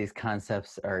these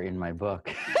concepts are in my book.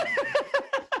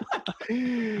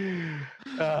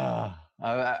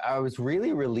 I was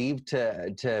really relieved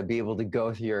to be able to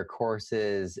go through your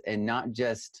courses and not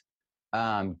just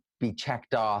be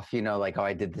checked off, like, oh,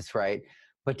 I did this right,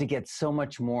 but to get so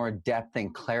much more depth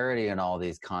and clarity in all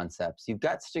these concepts. You've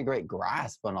got such a great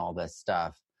grasp on all this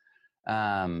stuff.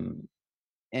 Um,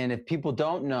 and if people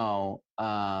don't know,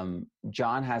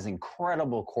 John has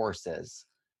incredible courses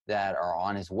that are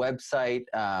on his website.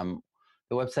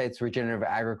 The website's regenerative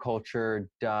agriculture.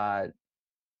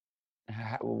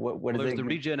 What Well, is there's it? the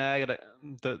Regen Ag,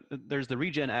 there's the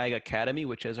Regen Ag Academy,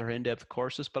 which has our in-depth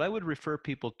courses. But I would refer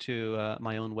people to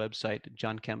my own website,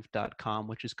 johnkempf.com,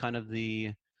 which is kind of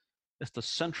it's the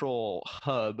central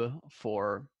hub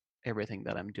for everything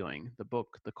that I'm doing. The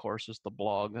book, the courses, the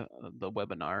blog, the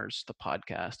webinars, the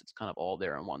podcast. It's kind of all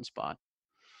there in one spot.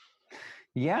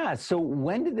 Yeah. So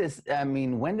when did this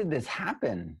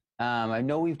happen? I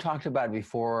know we've talked about it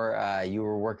before. You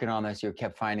were working on this. You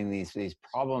kept finding these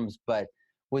problems, but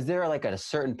was there like at a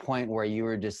certain point where you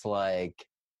were just like,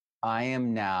 I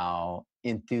am now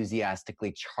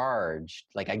enthusiastically charged.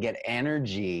 Like I get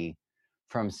energy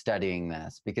from studying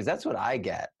this because that's what I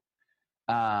get.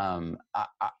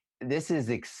 This is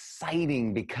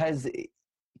exciting because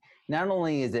not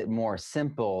only is it more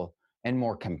simple and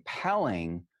more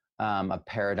compelling, a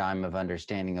paradigm of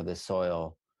understanding of the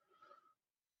soil,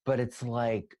 but it's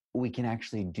like we can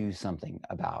actually do something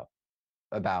about.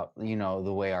 about,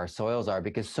 the way our soils are,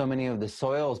 because so many of the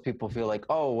soils people feel like,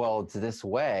 oh, well, it's this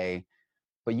way,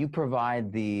 but you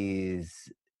provide these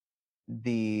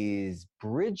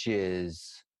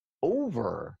bridges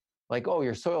over, like, oh,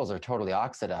 your soils are totally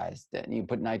oxidized and you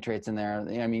put nitrates in there.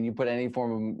 I mean, you put any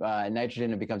form of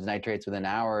nitrogen, it becomes nitrates within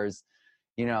hours.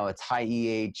 It's high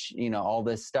EH, all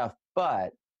this stuff,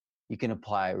 but you can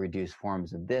apply reduced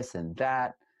forms of this and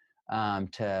that,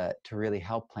 to really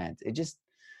help plants. It just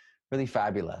really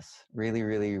fabulous, really,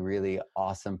 really, really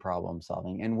awesome problem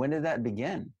solving. And when did that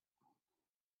begin?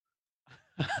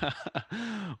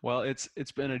 Well,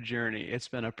 it's been a journey. It's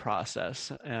been a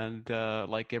process, and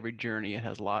like every journey, it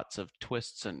has lots of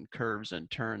twists and curves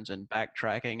and turns and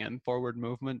backtracking and forward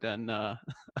movement, and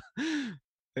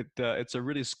it's a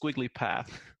really squiggly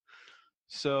path.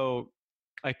 So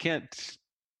I can't.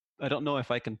 I don't know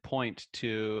if I can point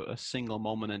to a single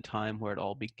moment in time where it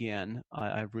all began.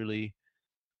 I really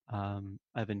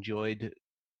I've enjoyed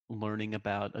learning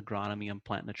about agronomy and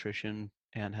plant nutrition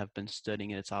and have been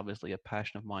studying it. It's obviously a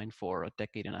passion of mine for a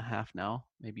decade and a half now,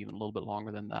 maybe even a little bit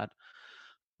longer than that.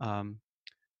 Um,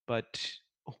 but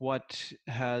what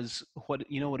is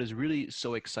really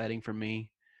so exciting for me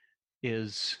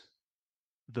is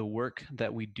the work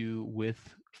that we do with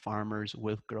farmers,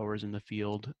 with growers in the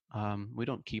field. We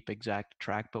don't keep exact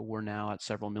track, but we're now at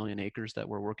several million acres that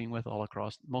we're working with all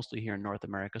across, mostly here in North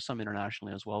America, some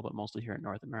internationally as well, but mostly here in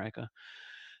North America.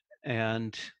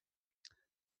 And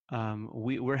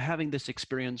we're having this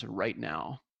experience right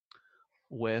now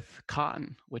with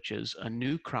cotton, which is a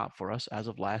new crop for us as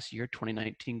of last year,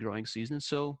 2019 growing season.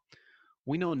 So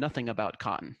we know nothing about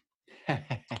cotton.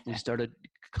 We started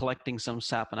collecting some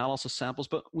sap analysis samples,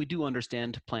 but we do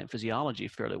understand plant physiology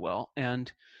fairly well.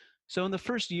 And so in the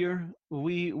first year,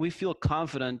 we feel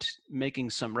confident making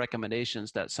some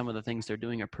recommendations that some of the things they're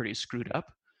doing are pretty screwed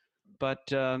up. But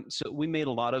so we made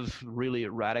a lot of really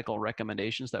radical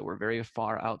recommendations that were very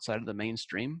far outside of the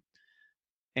mainstream.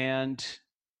 And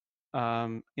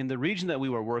in the region that we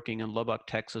were working in, Lubbock,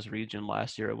 Texas region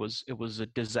last year, it was a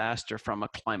disaster from a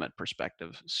climate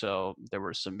perspective. So there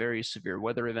were some very severe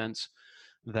weather events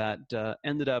that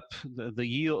ended up the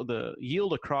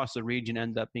yield across the region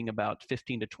ended up being about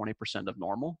 15 to 20% of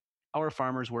normal. Our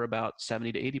farmers were about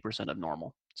 70 to 80% of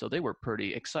normal, so they were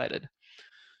pretty excited.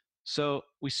 So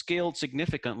we scaled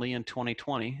significantly in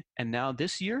 2020, and now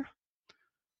this year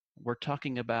we're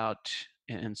talking about,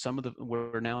 and some of the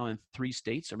we're now in 3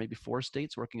 states or maybe 4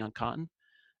 states working on cotton,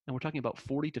 and we're talking about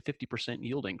 40 to 50%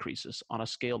 yield increases on a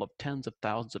scale of tens of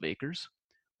thousands of acres.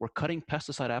 We're cutting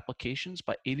pesticide applications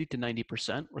by 80 to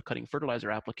 90%. We're cutting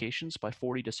fertilizer applications by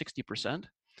 40 to 60%,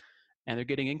 and they're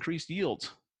getting increased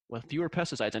yields with fewer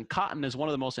pesticides. And cotton is one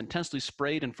of the most intensely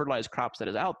sprayed and fertilized crops that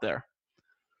is out there.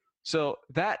 So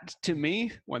that, to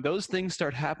me, when those things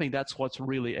start happening, that's what's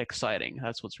really exciting.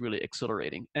 That's what's really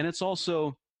exhilarating. And it's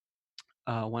also,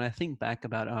 when I think back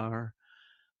about our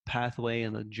pathway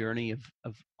and the journey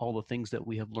of all the things that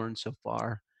we have learned so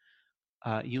far,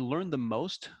 you learn the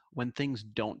most when things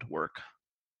don't work.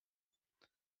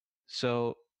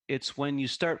 So it's when you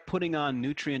start putting on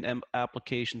nutrient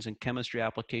applications and chemistry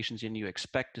applications and you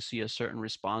expect to see a certain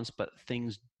response, but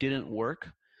things didn't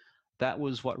work. That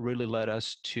was what really led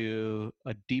us to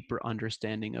a deeper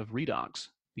understanding of redox,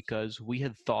 because we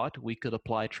had thought we could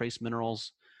apply trace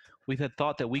minerals. We had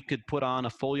thought that we could put on a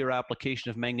foliar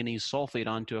application of manganese sulfate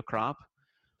onto a crop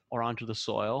or onto the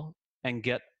soil and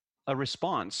get a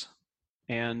response.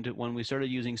 And when we started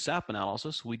using SAP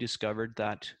analysis, we discovered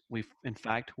that we, in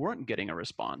fact, weren't getting a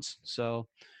response. So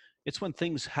it's when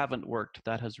things haven't worked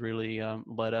that has really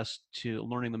led us to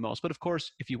learning the most. But of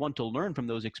course, if you want to learn from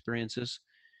those experiences,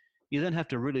 you then have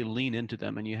to really lean into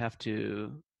them and you have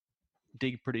to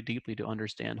dig pretty deeply to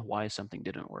understand why something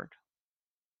didn't work.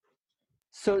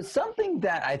 So something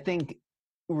that I think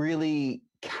really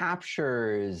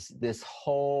captures this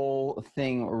whole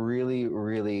thing really,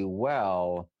 really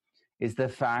well is the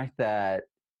fact that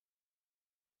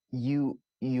you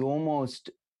almost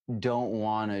don't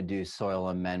want to do soil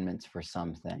amendments for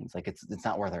some things. Like it's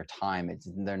not worth our time.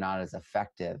 They're not as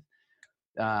effective.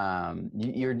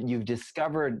 You've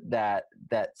discovered that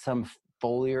some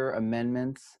foliar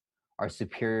amendments are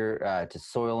superior to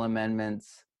soil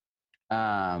amendments,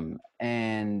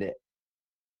 and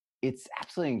it's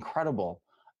absolutely incredible.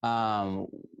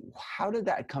 How did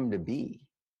that come to be?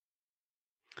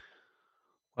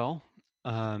 Well,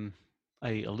 um,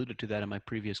 I alluded to that in my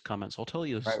previous comments. I'll tell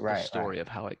you Right, the right, right. story of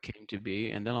how it came to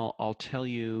be, and then I'll tell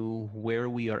you where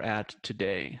we are at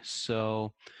today.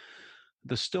 So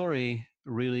the story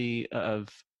really of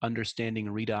understanding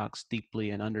redox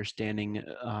deeply and understanding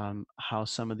how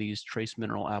some of these trace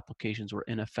mineral applications were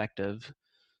ineffective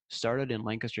started in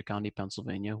Lancaster County,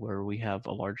 Pennsylvania, where we have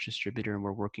a large distributor and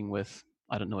we're working with,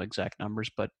 I don't know exact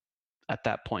numbers, but at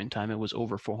that point in time, it was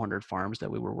over 400 farms that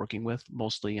we were working with,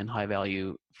 mostly in high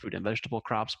value fruit and vegetable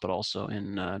crops, but also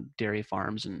in dairy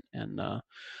farms and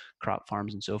crop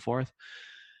farms and so forth.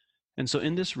 And so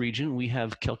in this region, we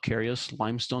have calcareous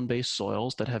limestone-based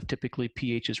soils that have typically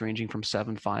pHs ranging from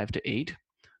 7.5 to 8.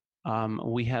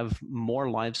 We have more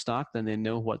livestock than they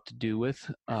know what to do with,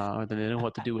 than they know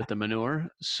what to do with the manure.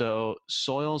 So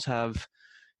soils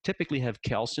typically have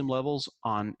calcium levels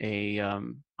on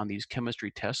these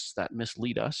chemistry tests that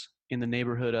mislead us in the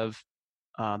neighborhood of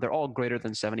they're all greater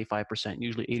than 75%,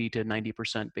 usually 80 to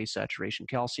 90% base saturation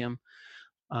calcium.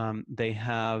 They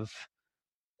have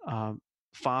um,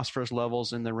 phosphorus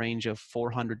levels in the range of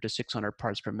 400 to 600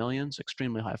 parts per million, so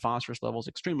extremely high phosphorus levels,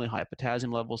 extremely high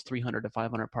potassium levels, 300 to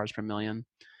 500 parts per million.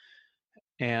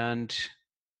 And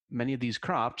many of these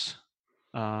crops,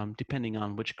 depending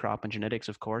on which crop and genetics,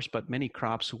 of course, but many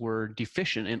crops were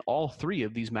deficient in all three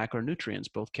of these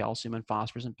macronutrients, both calcium and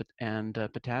phosphorus and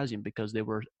potassium, because they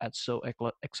were at so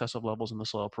excessive levels in the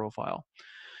soil profile.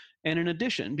 And in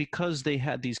addition, because they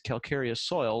had these calcareous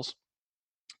soils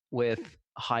with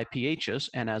high pHs,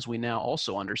 and as we now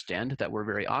also understand that were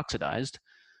very oxidized,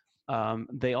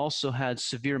 they also had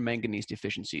severe manganese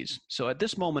deficiencies. So at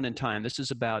this moment in time, this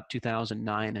is about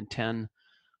 2009 and 10,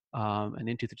 and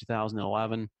into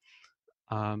 2011,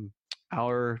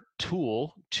 our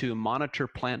tool to monitor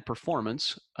plant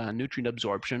performance, nutrient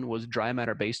absorption, was dry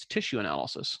matter-based tissue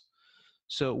analysis.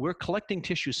 So we're collecting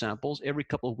tissue samples every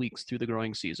couple of weeks through the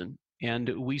growing season, and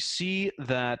we see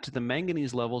that the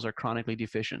manganese levels are chronically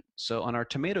deficient. So on our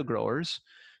tomato growers,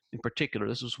 in particular,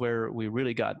 this is where we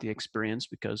really got the experience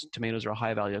because tomatoes are a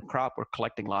high value crop. We're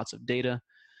collecting lots of data,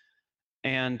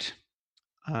 and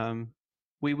um,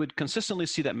 we would consistently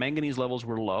see that manganese levels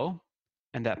were low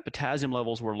and that potassium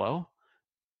levels were low.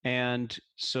 And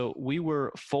so we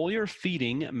were foliar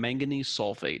feeding manganese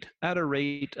sulfate at a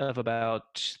rate of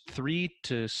about 3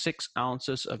 to 6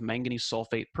 ounces of manganese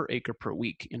sulfate per acre per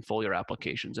week in foliar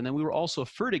applications. And then we were also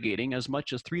fertigating as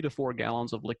much as 3 to 4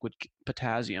 gallons of liquid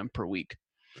potassium per week.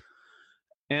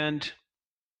 And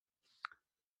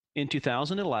in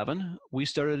 2011, we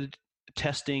started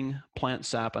testing plant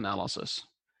sap analysis.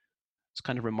 It's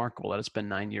kind of remarkable that it's been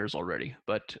 9 years already,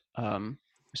 but we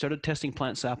started testing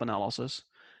plant sap analysis.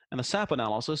 And the sap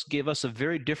analysis gave us a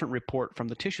very different report from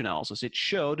the tissue analysis. It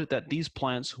showed that these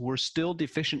plants were still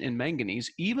deficient in manganese,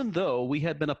 even though we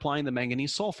had been applying the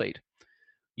manganese sulfate.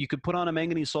 You could put on a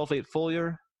manganese sulfate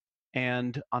foliar,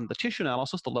 and on the tissue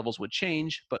analysis, the levels would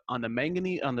change, but on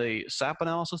the sap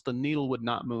analysis, the needle would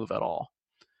not move at all.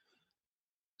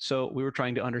 So we were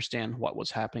trying to understand what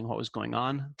was happening, what was going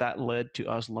on. That led to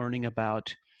us learning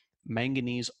about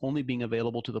manganese only being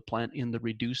available to the plant in the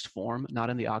reduced form, not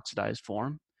in the oxidized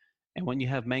form. And when you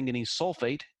have manganese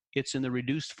sulfate, it's in the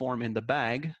reduced form in the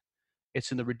bag,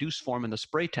 it's in the reduced form in the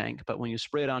spray tank, but when you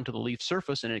spray it onto the leaf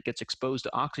surface and it gets exposed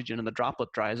to oxygen and the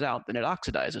droplet dries out, then it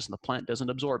oxidizes and the plant doesn't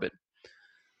absorb it.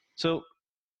 So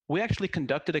we actually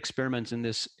conducted experiments in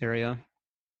this area.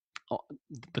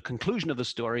 The conclusion of the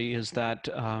story is that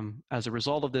as a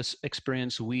result of this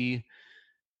experience, we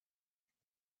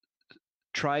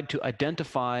tried to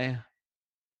identify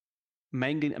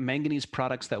manganese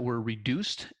products that were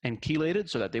reduced and chelated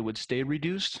so that they would stay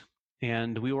reduced.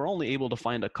 And we were only able to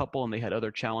find a couple, and they had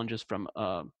other challenges from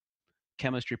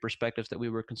chemistry perspectives that we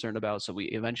were concerned about. So we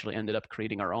eventually ended up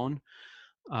creating our own,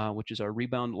 which is our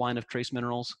rebound line of trace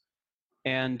minerals.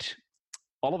 And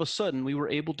all of a sudden, we were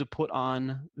able to put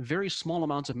on very small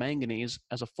amounts of manganese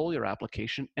as a foliar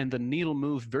application, and the needle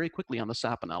moved very quickly on the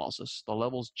sap analysis. The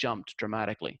levels jumped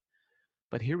dramatically.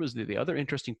 But here was the other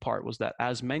interesting part was that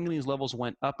as manganese levels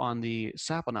went up on the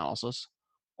sap analysis,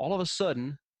 all of a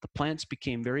sudden, the plants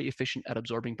became very efficient at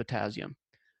absorbing potassium.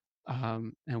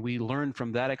 And we learned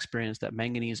from that experience that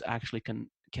manganese actually can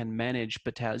manage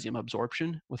potassium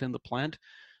absorption within the plant.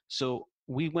 So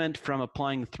we went from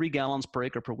applying 3 gallons per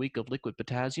acre per week of liquid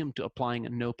potassium to applying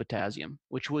no potassium,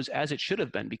 which was as it should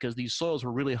have been because these soils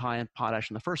were really high in potash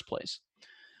in the first place.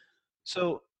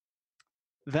 So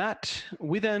that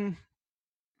we then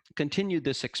continued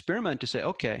this experiment to say,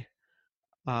 okay,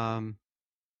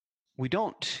 we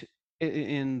don't,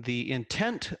 in the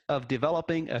intent of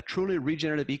developing a truly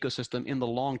regenerative ecosystem in the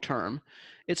long term,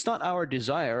 it's not our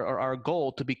desire or our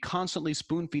goal to be constantly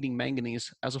spoon feeding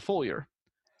manganese as a foliar.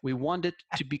 We want it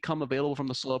to become available from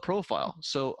the soil profile.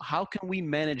 So how can we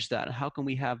manage that? How can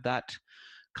we have that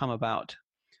come about?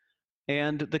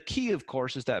 And the key, of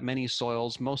course, is that many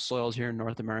soils, most soils here in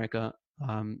North America,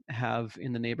 have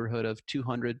in the neighborhood of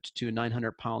 200 to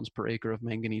 900 pounds per acre of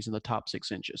manganese in the top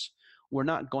 6 inches. We're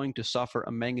not going to suffer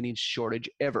a manganese shortage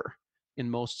ever in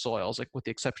most soils, like with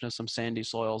the exception of some sandy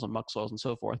soils and muck soils and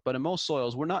so forth. But in most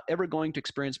soils, we're not ever going to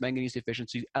experience manganese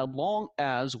deficiency as long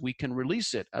as we can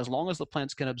release it, as long as the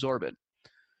plants can absorb it.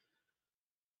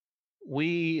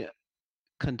 We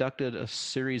conducted a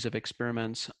series of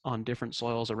experiments on different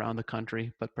soils around the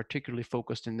country, but particularly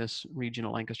focused in this region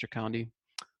of Lancaster County,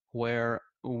 where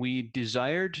we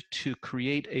desired to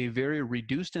create a very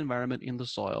reduced environment in the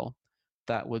soil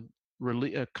that would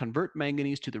convert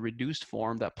manganese to the reduced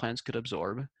form that plants could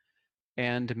absorb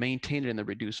and maintain it in the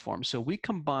reduced form. So we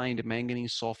combined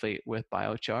manganese sulfate with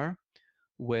biochar,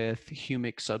 with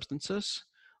humic substances,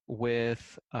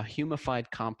 with a humified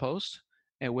compost,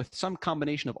 and with some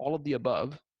combination of all of the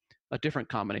above, different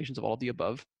combinations of all of the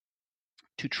above,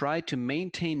 to try to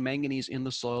maintain manganese in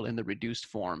the soil in the reduced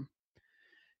form.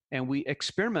 And we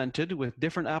experimented with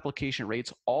different application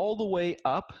rates all the way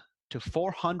up to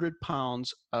 400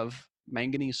 pounds of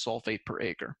manganese sulfate per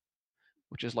acre,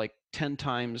 which is like 10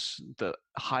 times the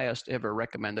highest ever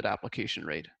recommended application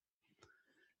rate.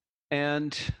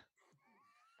 And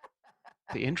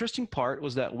the interesting part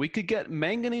was that we could get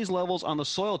manganese levels on the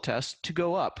soil test to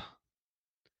go up,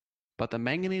 but the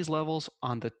manganese levels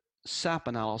on the sap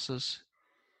analysis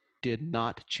did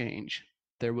not change.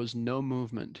 There was no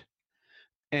movement.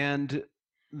 And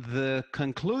the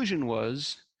conclusion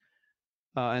was,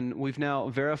 and we've now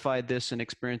verified this in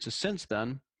experiences since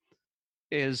then,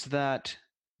 is that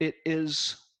it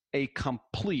is a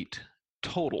complete,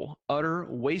 total, utter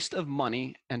waste of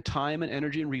money and time and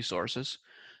energy and resources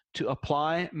to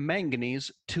apply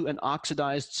manganese to an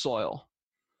oxidized soil.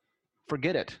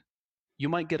 Forget it. You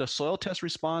might get a soil test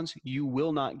response, you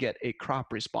will not get a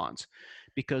crop response,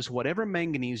 because whatever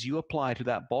manganese you apply to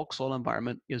that bulk soil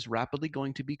environment is rapidly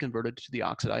going to be converted to the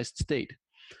oxidized state.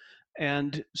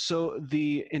 And so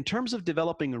in terms of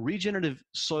developing regenerative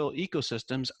soil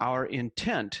ecosystems, our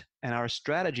intent and our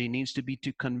strategy needs to be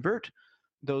to convert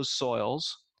those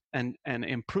soils and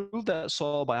improve that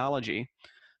soil biology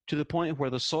to the point where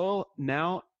the soil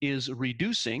now is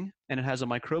reducing and it has a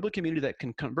microbial community that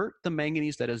can convert the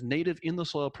manganese that is native in the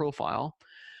soil profile.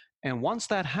 And once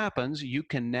that happens, you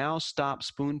can now stop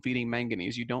spoon feeding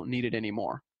manganese. You don't need it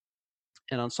anymore.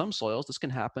 And on some soils, this can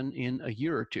happen in a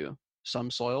year or two.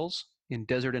 Some soils in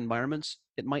desert environments,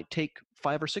 it might take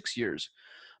 5 or 6 years,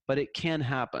 but it can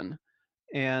happen.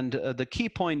 And the key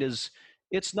point is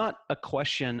it's not a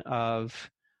question of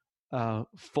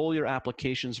foliar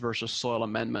applications versus soil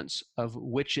amendments of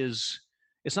which is,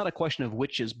 it's not a question of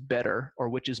which is better or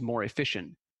which is more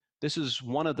efficient. This is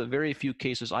one of the very few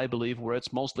cases, I believe, where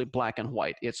it's mostly black and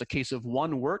white. It's a case of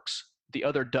one works, the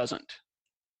other doesn't.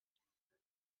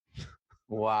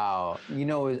 Wow. You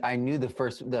know, I knew the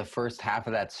first half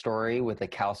of that story with the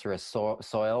calcareous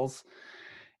soils,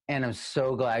 and I'm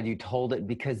so glad you told it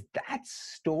because that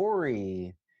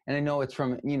story, and I know it's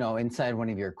from, inside one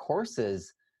of your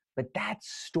courses, but that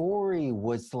story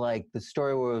was like the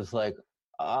story where it was like,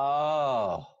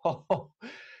 oh,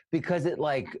 because it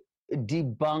like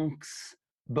debunks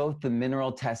both the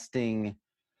mineral testing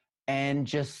and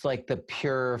just like the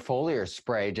pure foliar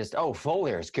spray, just, oh,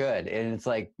 foliar is good. And it's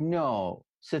like, no,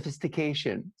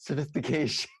 sophistication.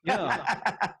 Yeah,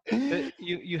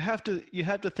 you have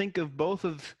to think of both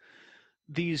of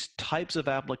these types of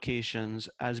applications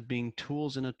as being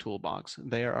tools in a toolbox.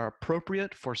 They are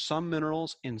appropriate for some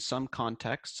minerals in some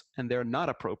contexts, and they're not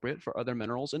appropriate for other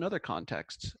minerals in other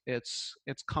contexts. It's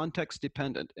context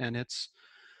dependent, and it's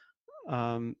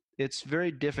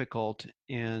very difficult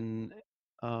in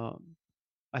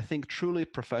I think truly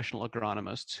professional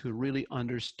agronomists who really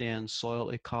understand soil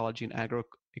ecology and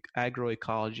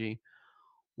agroecology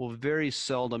will very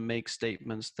seldom make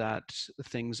statements that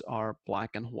things are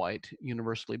black and white,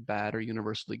 universally bad or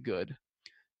universally good.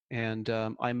 And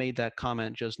I made that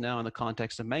comment just now in the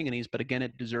context of manganese, but again,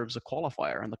 it deserves a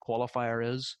qualifier, and the qualifier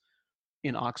is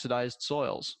in oxidized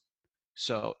soils.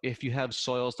 So if you have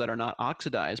soils that are not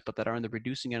oxidized, but that are in the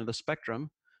reducing end of the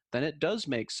spectrum, then it does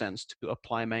make sense to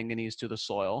apply manganese to the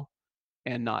soil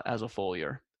and not as a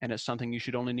foliar. And it's something you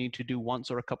should only need to do once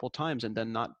or a couple times and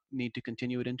then not need to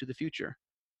continue it into the future.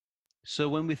 So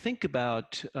when we think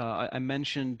about, I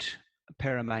mentioned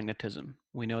paramagnetism.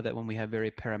 We know that when we have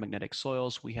very paramagnetic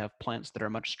soils, we have plants that are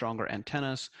much stronger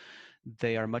antennas.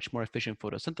 They are much more efficient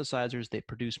photosynthesizers. They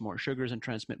produce more sugars and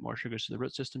transmit more sugars to the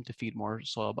root system to feed more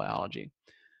soil biology.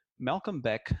 Malcolm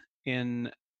Beck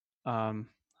in,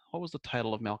 what was the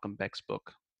title of Malcolm Beck's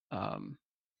book? Um,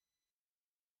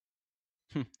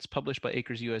 It's published by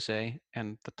Acres USA,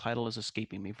 and the title is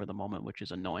escaping me for the moment, which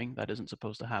is annoying. That isn't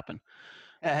supposed to happen.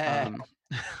 Um,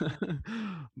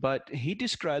 but he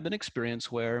described an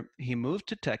experience where he moved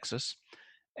to Texas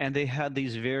and they had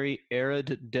these very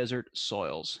arid desert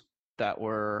soils that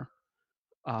were,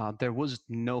 there was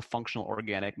no functional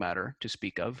organic matter to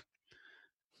speak of.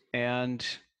 And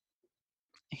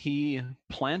he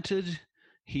planted,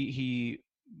 he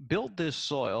built this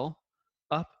soil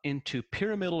up into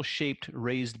pyramidal shaped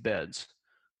raised beds.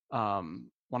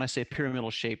 When I say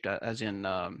pyramidal shaped, as in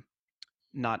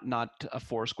not a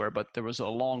four square, but there was a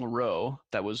long row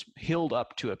that was hilled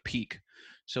up to a peak.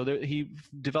 So there, he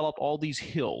developed all these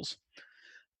hills,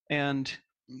 and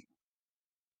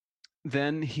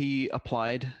then he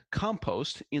applied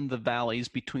compost in the valleys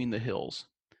between the hills.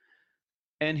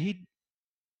 And he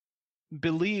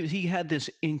believed he had this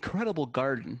incredible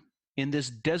garden in this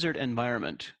desert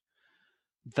environment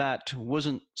that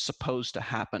wasn't supposed to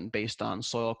happen based on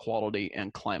soil quality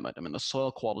and climate. I mean, the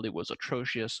soil quality was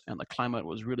atrocious and the climate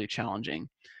was really challenging.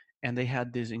 And they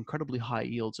had these incredibly high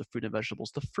yields of fruit and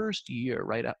vegetables the first year,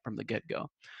 right up from the get go.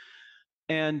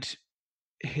 And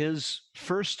his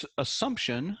first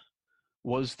assumption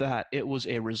was that it was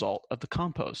a result of the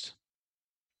compost.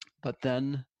 But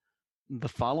then the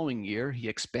following year, he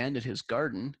expanded his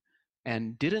garden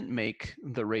and didn't make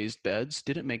the raised beds,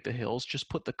 didn't make the hills, just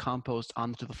put the compost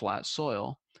onto the flat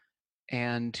soil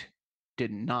and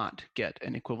did not get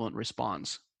an equivalent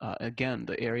response. Again,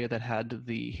 the area that had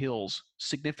the hills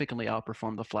significantly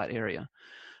outperformed the flat area.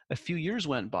 A few years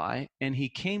went by, and he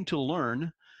came to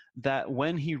learn that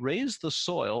when he raised the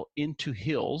soil into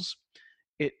hills,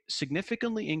 it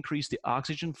significantly increased the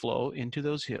oxygen flow into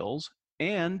those hills,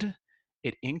 and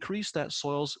it increased that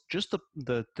soil's just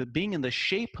the being in the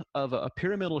shape of a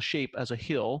pyramidal shape as a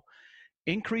hill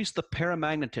increased the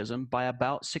paramagnetism by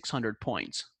about 600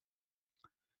 points.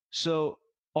 So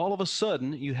all of a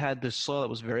sudden, you had this soil that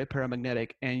was very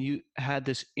paramagnetic, and you had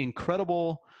this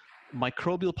incredible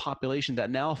microbial population that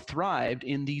now thrived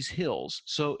in these hills.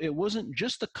 So it wasn't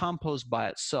just the compost by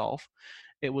itself,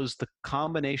 it was the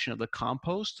combination of the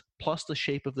compost plus the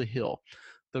shape of the hill.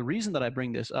 The reason that I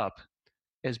bring this up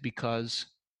is because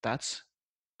that's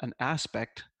an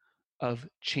aspect of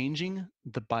changing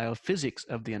the biophysics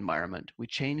of the environment. We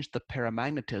changed the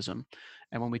paramagnetism.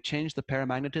 And when we changed the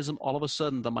paramagnetism, all of a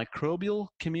sudden the microbial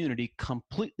community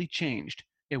completely changed.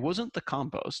 It wasn't the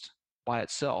compost by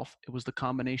itself, it was the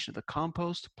combination of the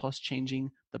compost plus changing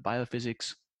the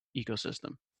biophysics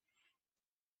ecosystem.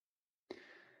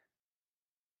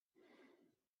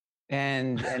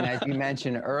 And as you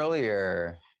mentioned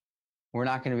earlier, we're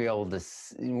not going to be able to.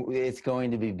 It's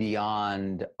going to be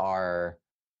beyond our,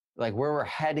 like, where we're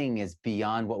heading is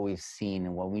beyond what we've seen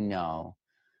and what we know.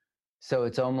 So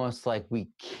it's almost like we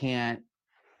can't.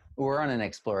 We're on an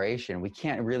exploration. We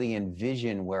can't really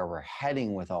envision where we're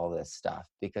heading with all this stuff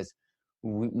because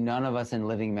none of us in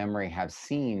living memory have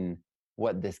seen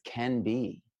what this can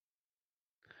be.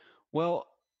 Well,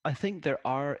 I think there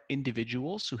are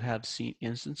individuals who have seen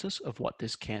instances of what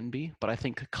this can be, but I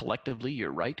think collectively,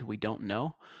 you're right, we don't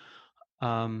know.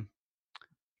 Um,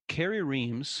 Kerry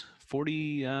Reams,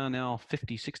 40, now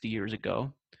 50, 60 years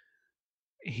ago,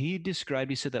 he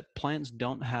said that plants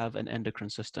don't have an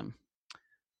endocrine system.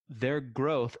 Their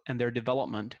growth and their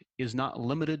development is not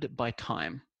limited by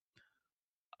time.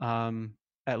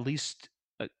 At least,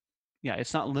 yeah,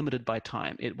 it's not limited by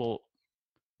time. It will,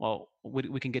 well,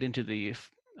 we can get into the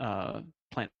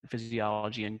plant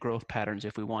physiology and growth patterns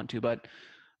if we want to, but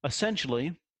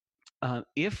essentially,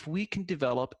 if we can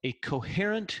develop a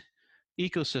coherent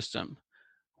ecosystem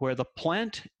where the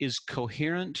plant is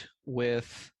coherent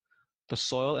with the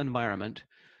soil environment,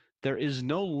 there is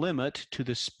no limit to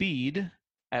the speed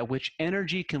at which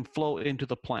energy can flow into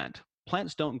the plant.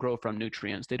 Plants don't grow from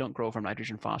nutrients, they don't grow from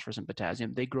nitrogen, phosphorus, and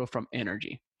potassium, they grow from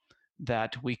energy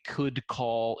that we could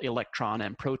call electron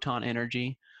and proton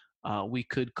energy. We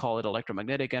could call it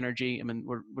electromagnetic energy. I mean,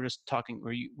 we're just talking,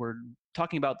 we're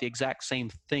talking about the exact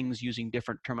same things using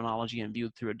different terminology and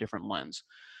viewed through a different lens.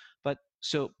 But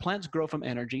so plants grow from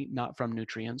energy, not from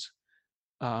nutrients,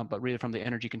 but really from the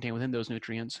energy contained within those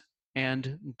nutrients.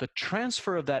 And the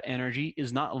transfer of that energy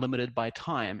is not limited by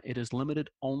time, it is limited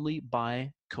only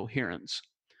by coherence.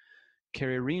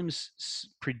 Kerry Reams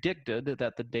predicted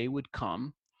that the day would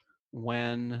come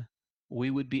when we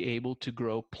would be able to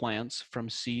grow plants from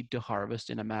seed to harvest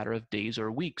in a matter of days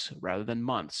or weeks rather than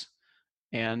months.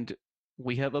 And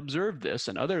we have observed this,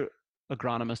 and other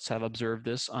agronomists have observed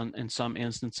this in some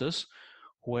instances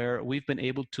where we've been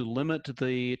able to limit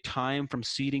the time from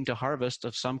seeding to harvest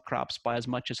of some crops by as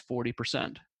much as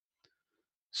 40%.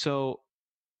 So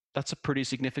that's a pretty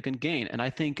significant gain. And I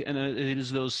think it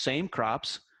is those same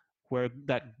crops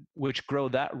which grow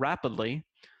that rapidly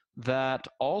that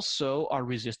also are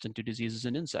resistant to diseases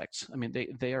and insects. I mean,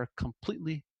 they are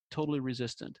completely, totally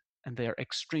resistant, and they are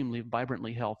extremely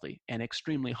vibrantly healthy and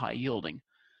extremely high yielding.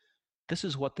 This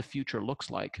is what the future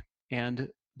looks like. And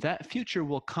that future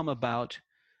will come about.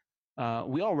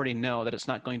 We already know that it's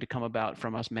not going to come about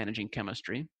from us managing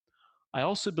chemistry. I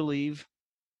also believe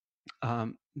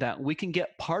that we can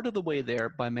get part of the way there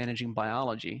by managing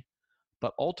biology.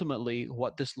 But ultimately,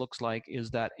 what this looks like is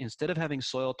that instead of having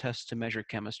soil tests to measure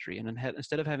chemistry and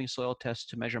instead of having soil tests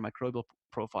to measure microbial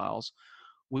profiles,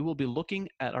 we will be looking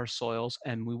at our soils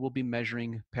and we will be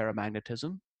measuring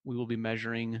paramagnetism. We will be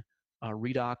measuring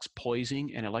redox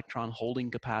poising and electron holding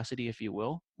capacity, if you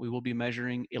will. We will be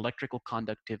measuring electrical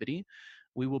conductivity.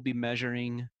 We will be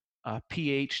measuring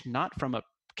pH, not from a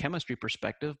chemistry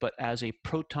perspective, but as a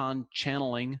proton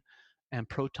channeling and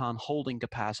proton holding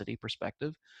capacity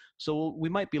perspective. So we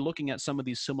might be looking at some of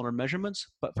these similar measurements,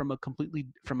 but from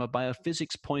a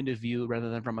biophysics point of view rather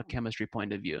than from a chemistry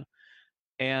point of view.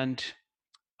 And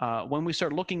when we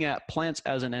start looking at plants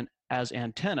as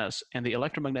antennas and the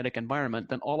electromagnetic environment,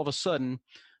 then all of a sudden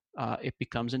it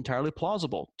becomes entirely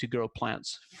plausible to grow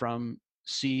plants from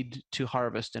seed to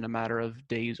harvest in a matter of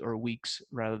days or weeks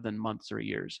rather than months or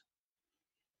years.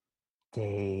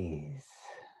 Days.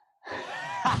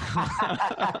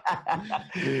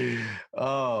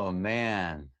 Oh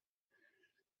man,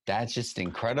 that's just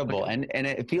incredible. Okay. And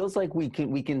it feels like we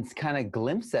can kind of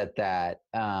glimpse at that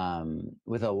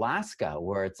with Alaska,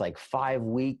 where it's like 5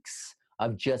 weeks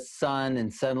of just sun,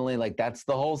 and suddenly like that's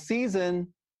the whole season.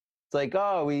 It's like,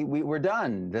 oh, we're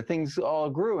done. The things all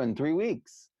grew in 3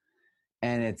 weeks.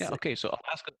 And Yeah. it's, Okay. So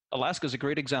Alaska is a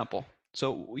great example.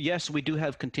 So yes, we do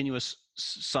have continuous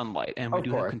sunlight, and we of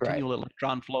do have course, right. continual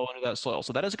electron flow into that soil.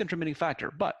 So that is a contributing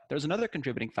factor. But there's another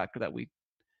contributing factor that we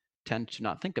tend to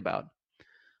not think about.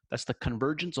 That's the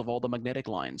convergence of all the magnetic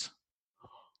lines.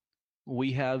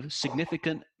 We have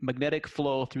significant magnetic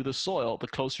flow through the soil the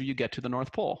closer you get to the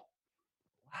North Pole.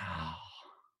 Wow.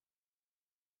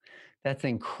 That's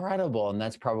incredible, and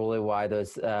that's probably why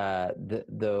those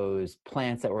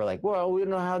plants that were like, well, we don't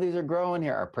know how these are growing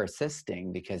here, are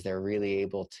persisting, because they're really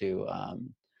able to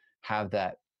have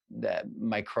that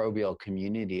microbial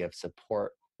community of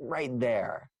support right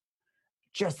there,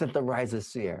 just at the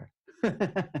rhizosphere.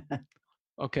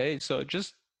 Okay, so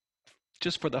just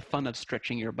for the fun of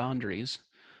stretching your boundaries,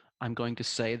 I'm going to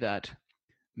say that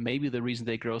maybe the reason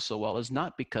they grow so well is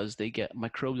not because they get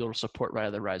microbial support right out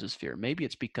of the rhizosphere. Maybe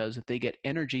it's because they get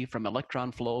energy from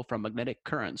electron flow from magnetic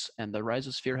currents, and the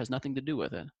rhizosphere has nothing to do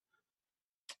with it.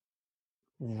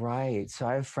 Right. So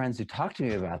I have friends who talk to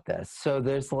me about this. So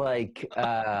there's like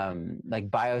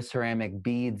bioceramic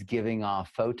beads giving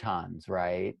off photons,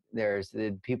 right?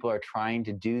 People are trying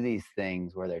to do these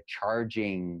things where they're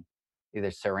charging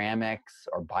either ceramics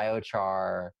or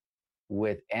biochar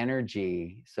with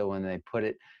energy. So when they put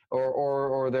it,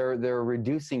 or they're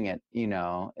reducing it,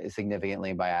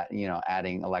 significantly by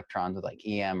adding electrons with like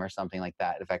EM or something like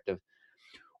that, effective,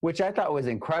 which I thought was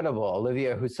incredible.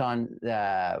 Olivia Husson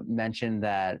mentioned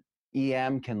that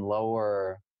EM can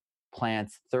lower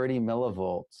plants 30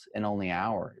 millivolts in only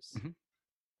hours. Mm-hmm. Right.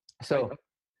 So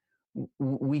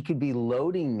we could be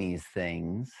loading these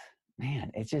things.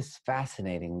 Man, it's just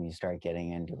fascinating when you start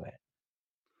getting into it.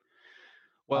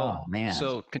 Well, Oh man.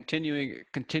 so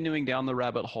continuing down the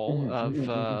rabbit hole Mhm, mhm,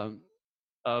 mhm.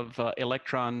 of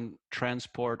electron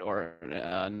transport, or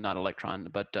not electron,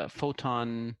 but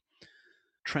photon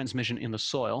transmission in the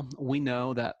soil, we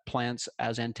know that plants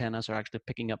as antennas are actually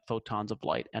picking up photons of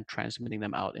light and transmitting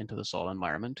them out into the soil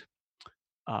environment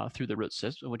through the root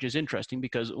system, which is interesting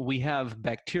because we have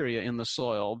bacteria in the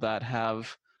soil that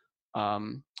have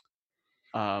um,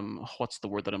 what's the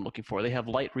word that I'm looking for? They have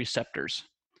light receptors.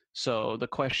 So the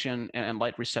question, and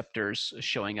light receptors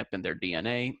showing up in their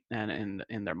DNA and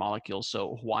in their molecules.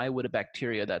 So why would a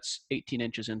bacteria that's 18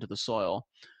 inches into the soil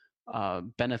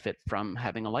benefit from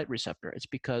having a light receptor? It's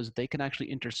because they can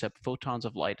actually intercept photons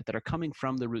of light that are coming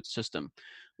from the root system,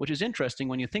 which is interesting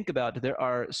when you think about it. There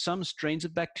are some strains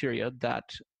of bacteria that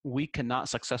we cannot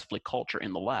successfully culture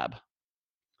in the lab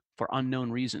for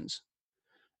unknown reasons.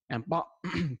 And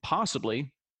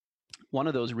possibly one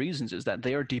of those reasons is that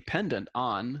they are dependent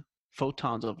on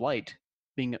photons of light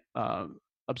being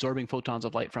absorbing photons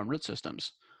of light from root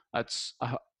systems. That's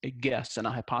a guess and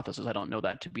a hypothesis. I don't know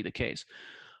that to be the case.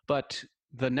 But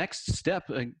the next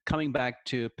step, coming back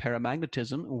to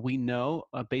paramagnetism, we know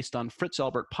based on Fritz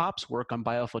Albert Popp's work on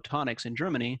biophotonics in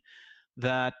Germany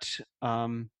that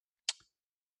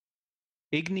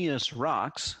igneous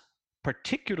rocks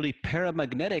particularly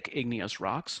paramagnetic igneous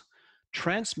rocks,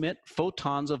 transmit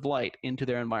photons of light into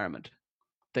their environment.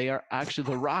 They are actually,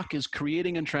 the rock is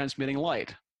creating and transmitting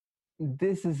light.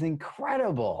 This is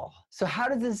incredible. So how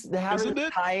does Isn't this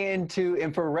it? tie into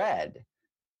infrared?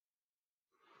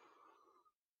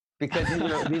 Because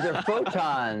these are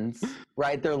photons,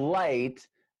 right? They're light,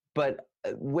 but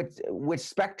which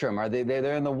spectrum are they?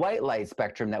 They're in the white light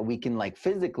spectrum that we can like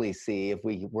physically see if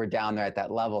we're down there at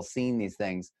that level seeing these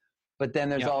things. But then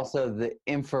there's Yeah. also the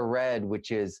infrared, which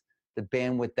is the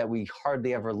bandwidth that we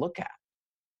hardly ever look at.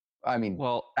 I mean,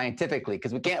 Well, scientifically,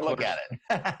 because we of can't look course.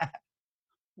 at it.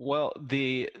 Well,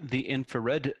 the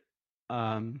infrared,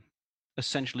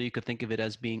 essentially, you could think of it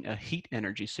as being a heat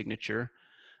energy signature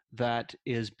that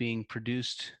is being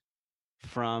produced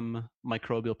from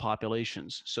microbial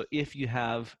populations. So if you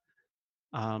have,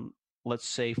 let's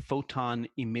say, photon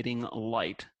emitting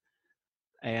light,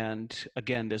 and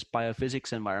again, this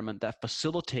biophysics environment that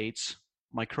facilitates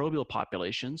microbial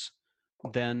populations,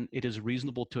 then it is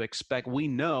reasonable to expect. We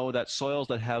know that soils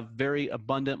that have very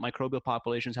abundant microbial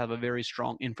populations have a very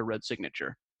strong infrared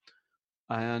signature.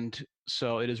 And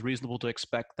so it is reasonable to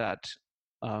expect that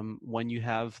when you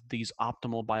have these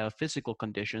optimal biophysical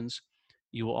conditions,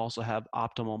 you will also have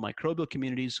optimal microbial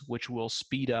communities, which will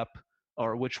speed up,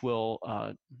 or which will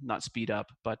not speed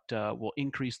up, but will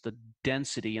increase the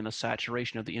density and the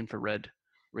saturation of the infrared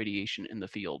radiation in the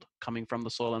field coming from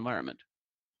the soil environment.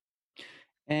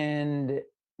 And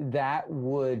that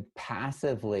would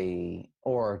passively,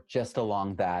 or just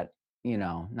along that,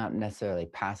 not necessarily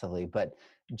passively, but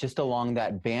just along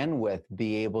that bandwidth,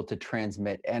 be able to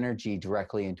transmit energy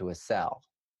directly into a cell.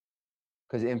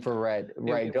 Because infrared,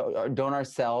 right? Don't our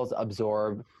cells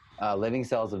absorb, living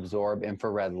cells absorb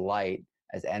infrared light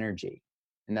as energy?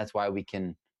 And that's why we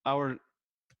can. Our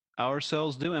our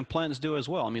cells do, and plants do as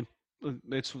well. I mean,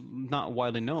 it's not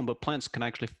widely known, but plants can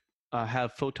actually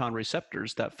have photon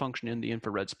receptors that function in the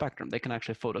infrared spectrum. They can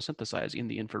actually photosynthesize in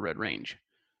the infrared range.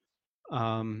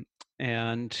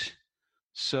 And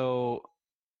so,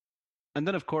 and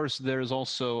then of course, there's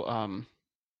also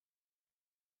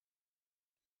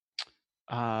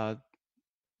uh,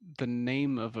 the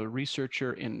name of a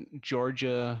researcher in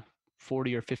Georgia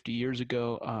 40 or 50 years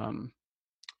ago.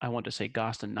 I want to say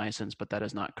Gostin Nisens, but that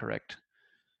is not correct.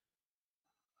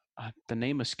 The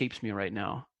name escapes me right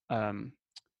now.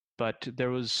 But there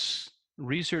was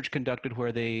research conducted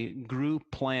where they grew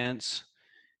plants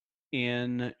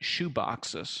in shoe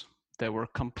boxes that were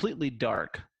completely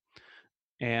dark,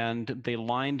 and they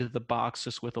lined the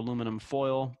boxes with aluminum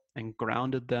foil and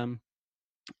grounded them,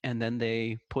 and then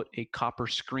they put a copper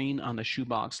screen on the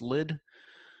shoebox lid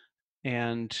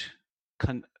and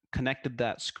connected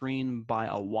that screen by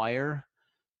a wire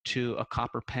to a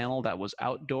copper panel that was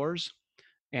outdoors,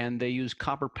 and they used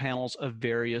copper panels of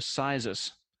various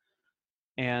sizes.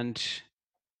 And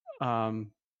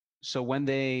so when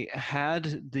they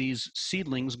had these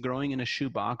seedlings growing in a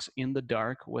shoebox in the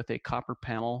dark with a copper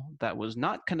panel that was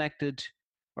not connected,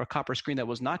 or a copper screen that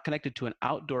was not connected to an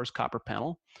outdoors copper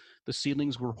panel, the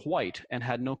seedlings were white and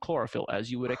had no chlorophyll,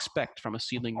 as you would expect from a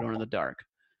seedling grown in the dark.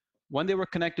 When they were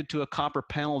connected to a copper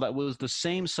panel that was the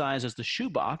same size as the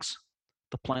shoebox,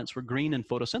 the plants were green and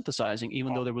photosynthesizing,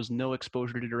 even though there was no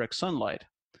exposure to direct sunlight.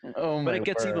 Oh But my it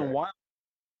gets even word! wilder.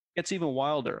 It's even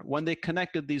wilder. When they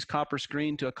connected these copper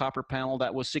screen to a copper panel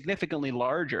that was significantly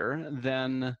larger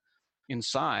than in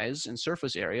size and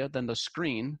surface area than the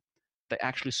screen, they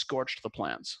actually scorched the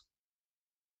plants.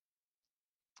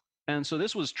 And so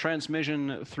this was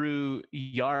transmission through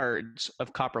yards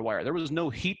of copper wire. There was no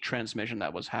heat transmission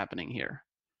that was happening here.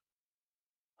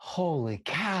 Holy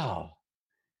cow!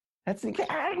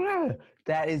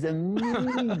 That is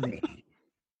amazing.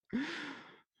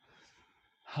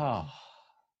 Oh.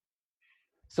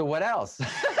 So what else?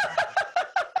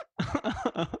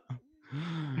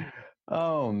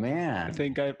 Oh man. I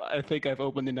think I've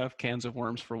opened enough cans of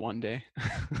worms for one day.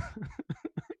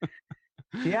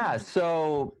 Yeah,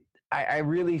 so I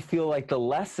really feel like the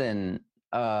lesson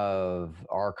of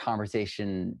our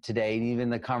conversation today, and even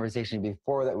the conversation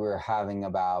before that we were having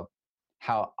about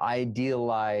how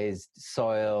idealized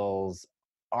soils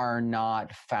are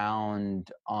not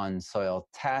found on soil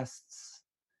tests.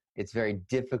 It's very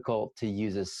difficult to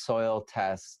use a soil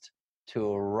test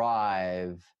to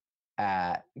arrive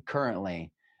at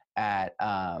currently at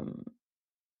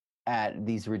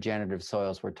these regenerative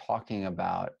soils we're talking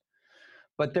about.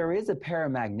 But there is a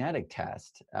paramagnetic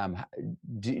test.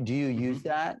 Do you use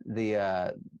that,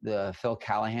 the Phil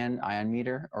Callahan ion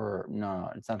meter? Or no,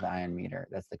 it's not the ion meter.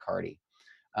 That's the Cardi.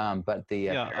 But the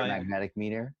Yeah, paramagnetic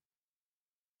meter.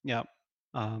 yeah.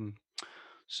 Um,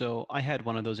 So I had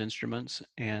one of those instruments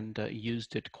and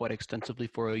used it quite extensively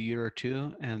for a year or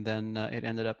two, and then it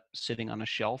ended up sitting on a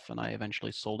shelf, and I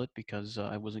eventually sold it because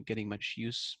I wasn't getting much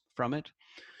use from it.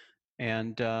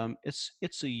 And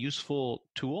it's a useful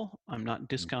tool. I'm not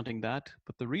discounting that,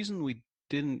 but the reason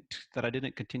I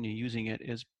didn't continue using it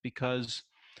is because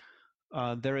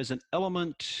there is an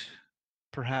element,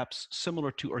 perhaps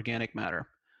similar to organic matter,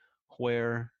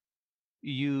 where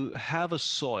you have a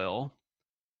soil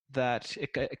that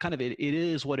it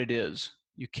is what it is.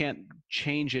 You can't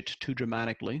change it too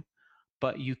dramatically,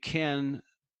 but you can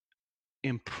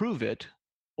improve it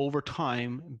over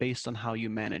time based on how you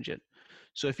manage it.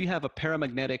 So if you have a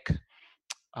paramagnetic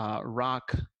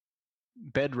rock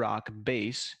bedrock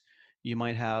base, you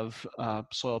might have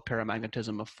soil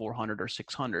paramagnetism of 400 or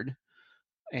 600,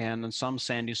 and some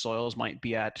sandy soils might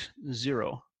be at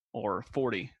 0 or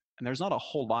 40. And there's not a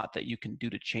whole lot that you can do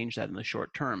to change that in the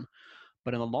short term.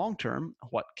 But in the long term,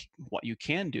 what you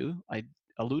can do, I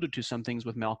alluded to some things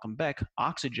with Malcolm Beck.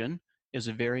 Oxygen is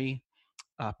a very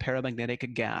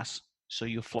paramagnetic gas. So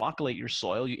you flocculate your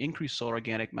soil, you increase soil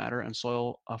organic matter and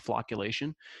soil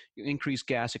flocculation, you increase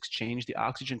gas exchange, the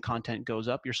oxygen content goes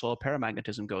up, your soil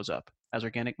paramagnetism goes up. As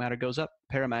organic matter goes up,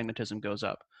 paramagnetism goes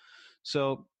up.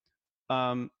 So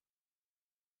um,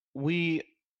 we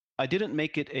I didn't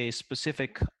make it a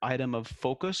specific item of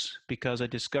focus because I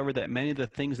discovered that many of the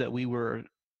things that we were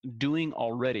doing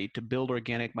already to build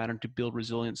organic matter and to build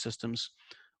resilient systems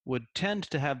would tend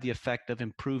to have the effect of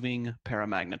improving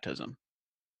paramagnetism.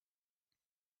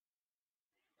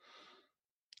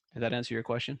 Did that answer your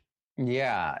question?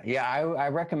 Yeah, yeah. I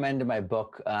recommended my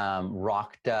book,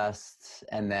 Rock Dust,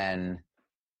 and then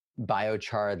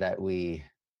biochar that we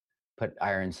put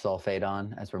iron sulfate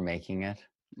on as we're making it.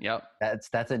 Yep.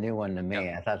 That's a new one to Yep. me.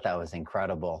 I thought that was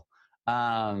incredible.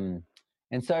 Um,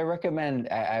 and so I've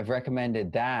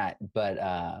recommended that,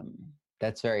 but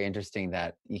that's very interesting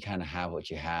that you kind of have what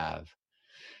you have.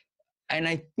 And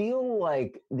I feel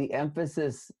like the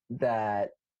emphasis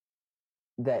that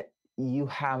you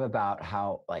have about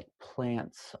how like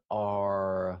plants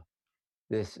are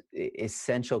this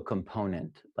essential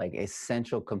component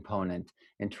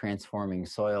in transforming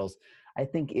soils, I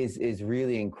think is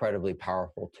really incredibly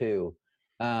powerful too,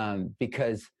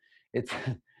 because it's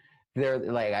they're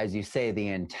like, as you say, the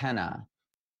antenna.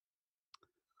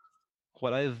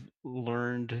 What I've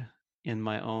learned in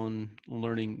my own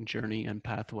learning journey and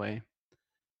pathway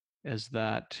is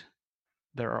that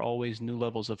there are always new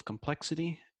levels of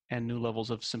complexity and new levels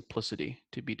of simplicity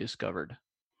to be discovered.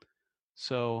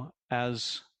 So,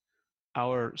 as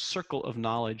our circle of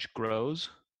knowledge grows,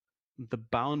 the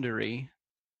boundary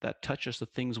that touches the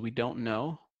things we don't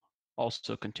know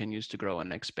also continues to grow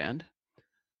and expand.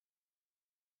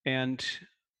 And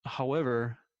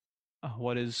however,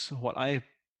 what I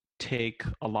take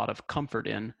a lot of comfort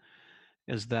in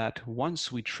is that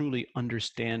once we truly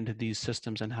understand these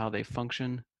systems and how they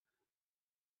function,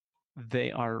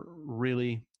 they are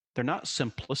really, they're not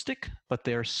simplistic, but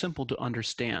they are simple to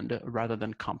understand rather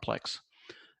than complex.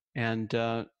 And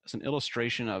as an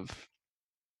illustration of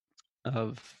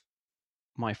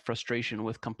my frustration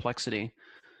with complexity,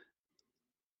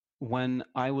 when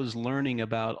I was learning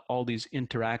about all these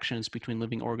interactions between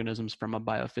living organisms from a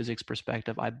biophysics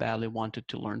perspective, I badly wanted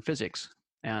to learn physics.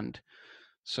 And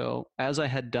so, as I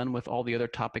had done with all the other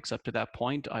topics up to that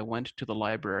point, I went to the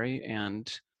library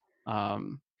and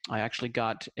I actually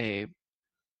got a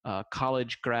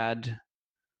college grad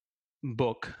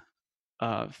book,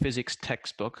 physics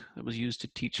textbook that was used to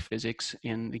teach physics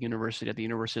in the university at the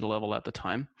university level at the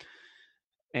time.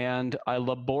 And I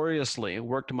laboriously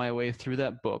worked my way through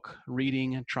that book,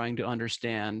 reading and trying to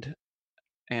understand.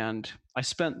 And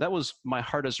that was my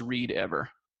hardest read ever.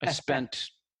 I spent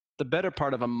the better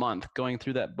part of a month going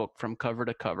through that book from cover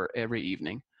to cover every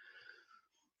evening.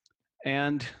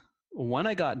 And when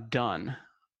I got done,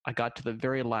 I got to the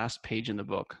very last page in the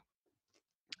book.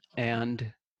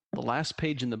 And the last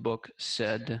page in the book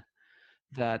said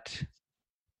that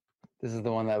This is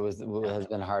the one that has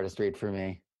been hardest read for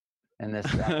me in this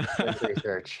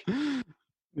research.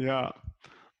 Yeah.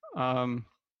 Um,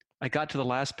 I got to the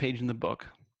last page in the book,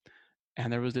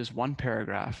 and there was this one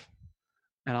paragraph,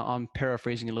 and I'm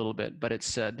paraphrasing a little bit, but it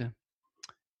said,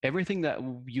 everything that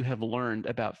you have learned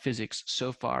about physics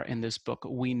so far in this book,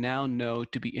 we now know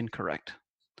to be incorrect,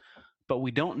 but we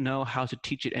don't know how to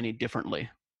teach it any differently.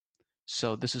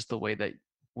 So this is the way that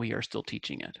we are still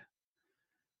teaching it.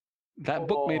 That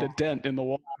book made a Oh. dent in the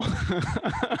wall.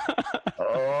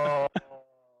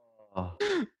 Oh.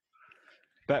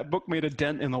 That book made a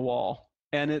dent in the wall,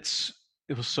 and it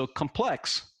was so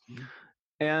complex,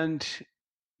 and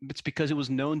it's because it was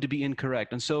known to be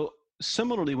incorrect. And so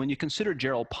similarly, when you consider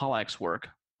Gerald Pollack's work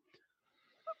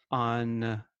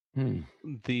on Hmm.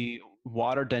 the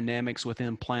water dynamics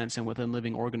within plants and within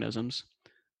living organisms,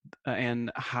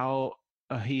 and how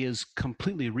he has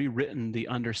completely rewritten the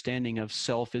understanding of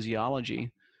cell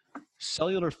physiology.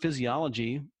 Cellular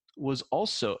physiology was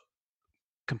also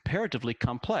comparatively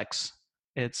complex.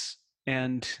 It's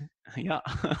and yeah,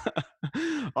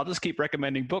 I'll just keep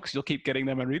recommending books. You'll keep getting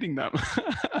them and reading them.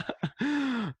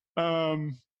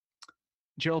 um,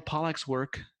 Gerald Pollack's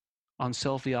work on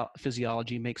cell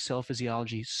physiology makes cell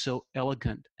physiology so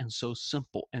elegant and so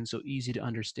simple and so easy to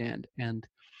understand. And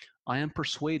I am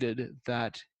persuaded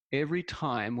that every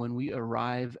time when we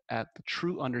arrive at the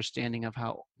true understanding of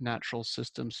how natural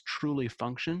systems truly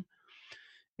function,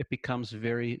 it becomes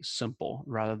very simple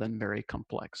rather than very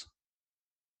complex.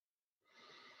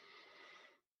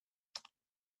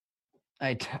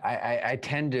 I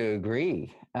tend to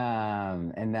agree,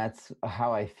 and that's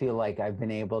how I feel like I've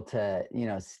been able to,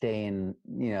 stay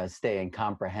and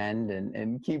comprehend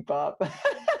and keep up.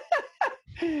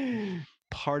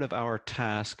 Part of our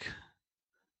task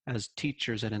as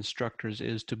teachers and instructors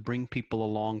is to bring people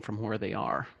along from where they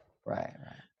are Right,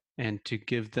 right. and to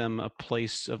give them a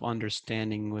place of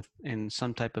understanding with in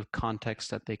some type of context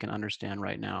that they can understand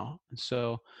right now. And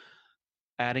so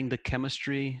adding the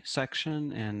chemistry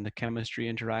section and the chemistry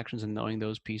interactions and knowing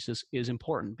those pieces is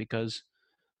important because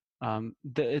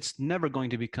it's never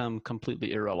going to become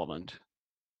completely irrelevant.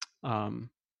 Um,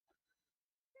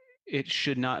 it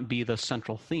should not be the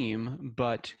central theme,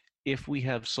 but if we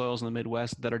have soils in the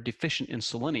Midwest that are deficient in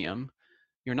selenium,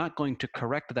 you're not going to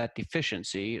correct that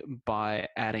deficiency by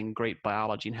adding great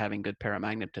biology and having good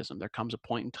paramagnetism. There comes a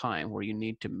point in time where you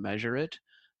need to measure it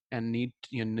and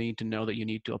you need to know that you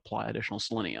need to apply additional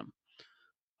selenium.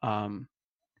 Um,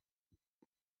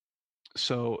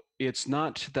 so it's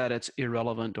not that it's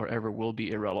irrelevant or ever will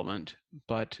be irrelevant,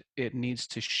 but it needs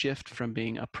to shift from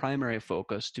being a primary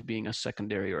focus to being a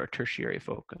secondary or a tertiary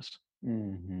focus.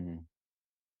 Hmm.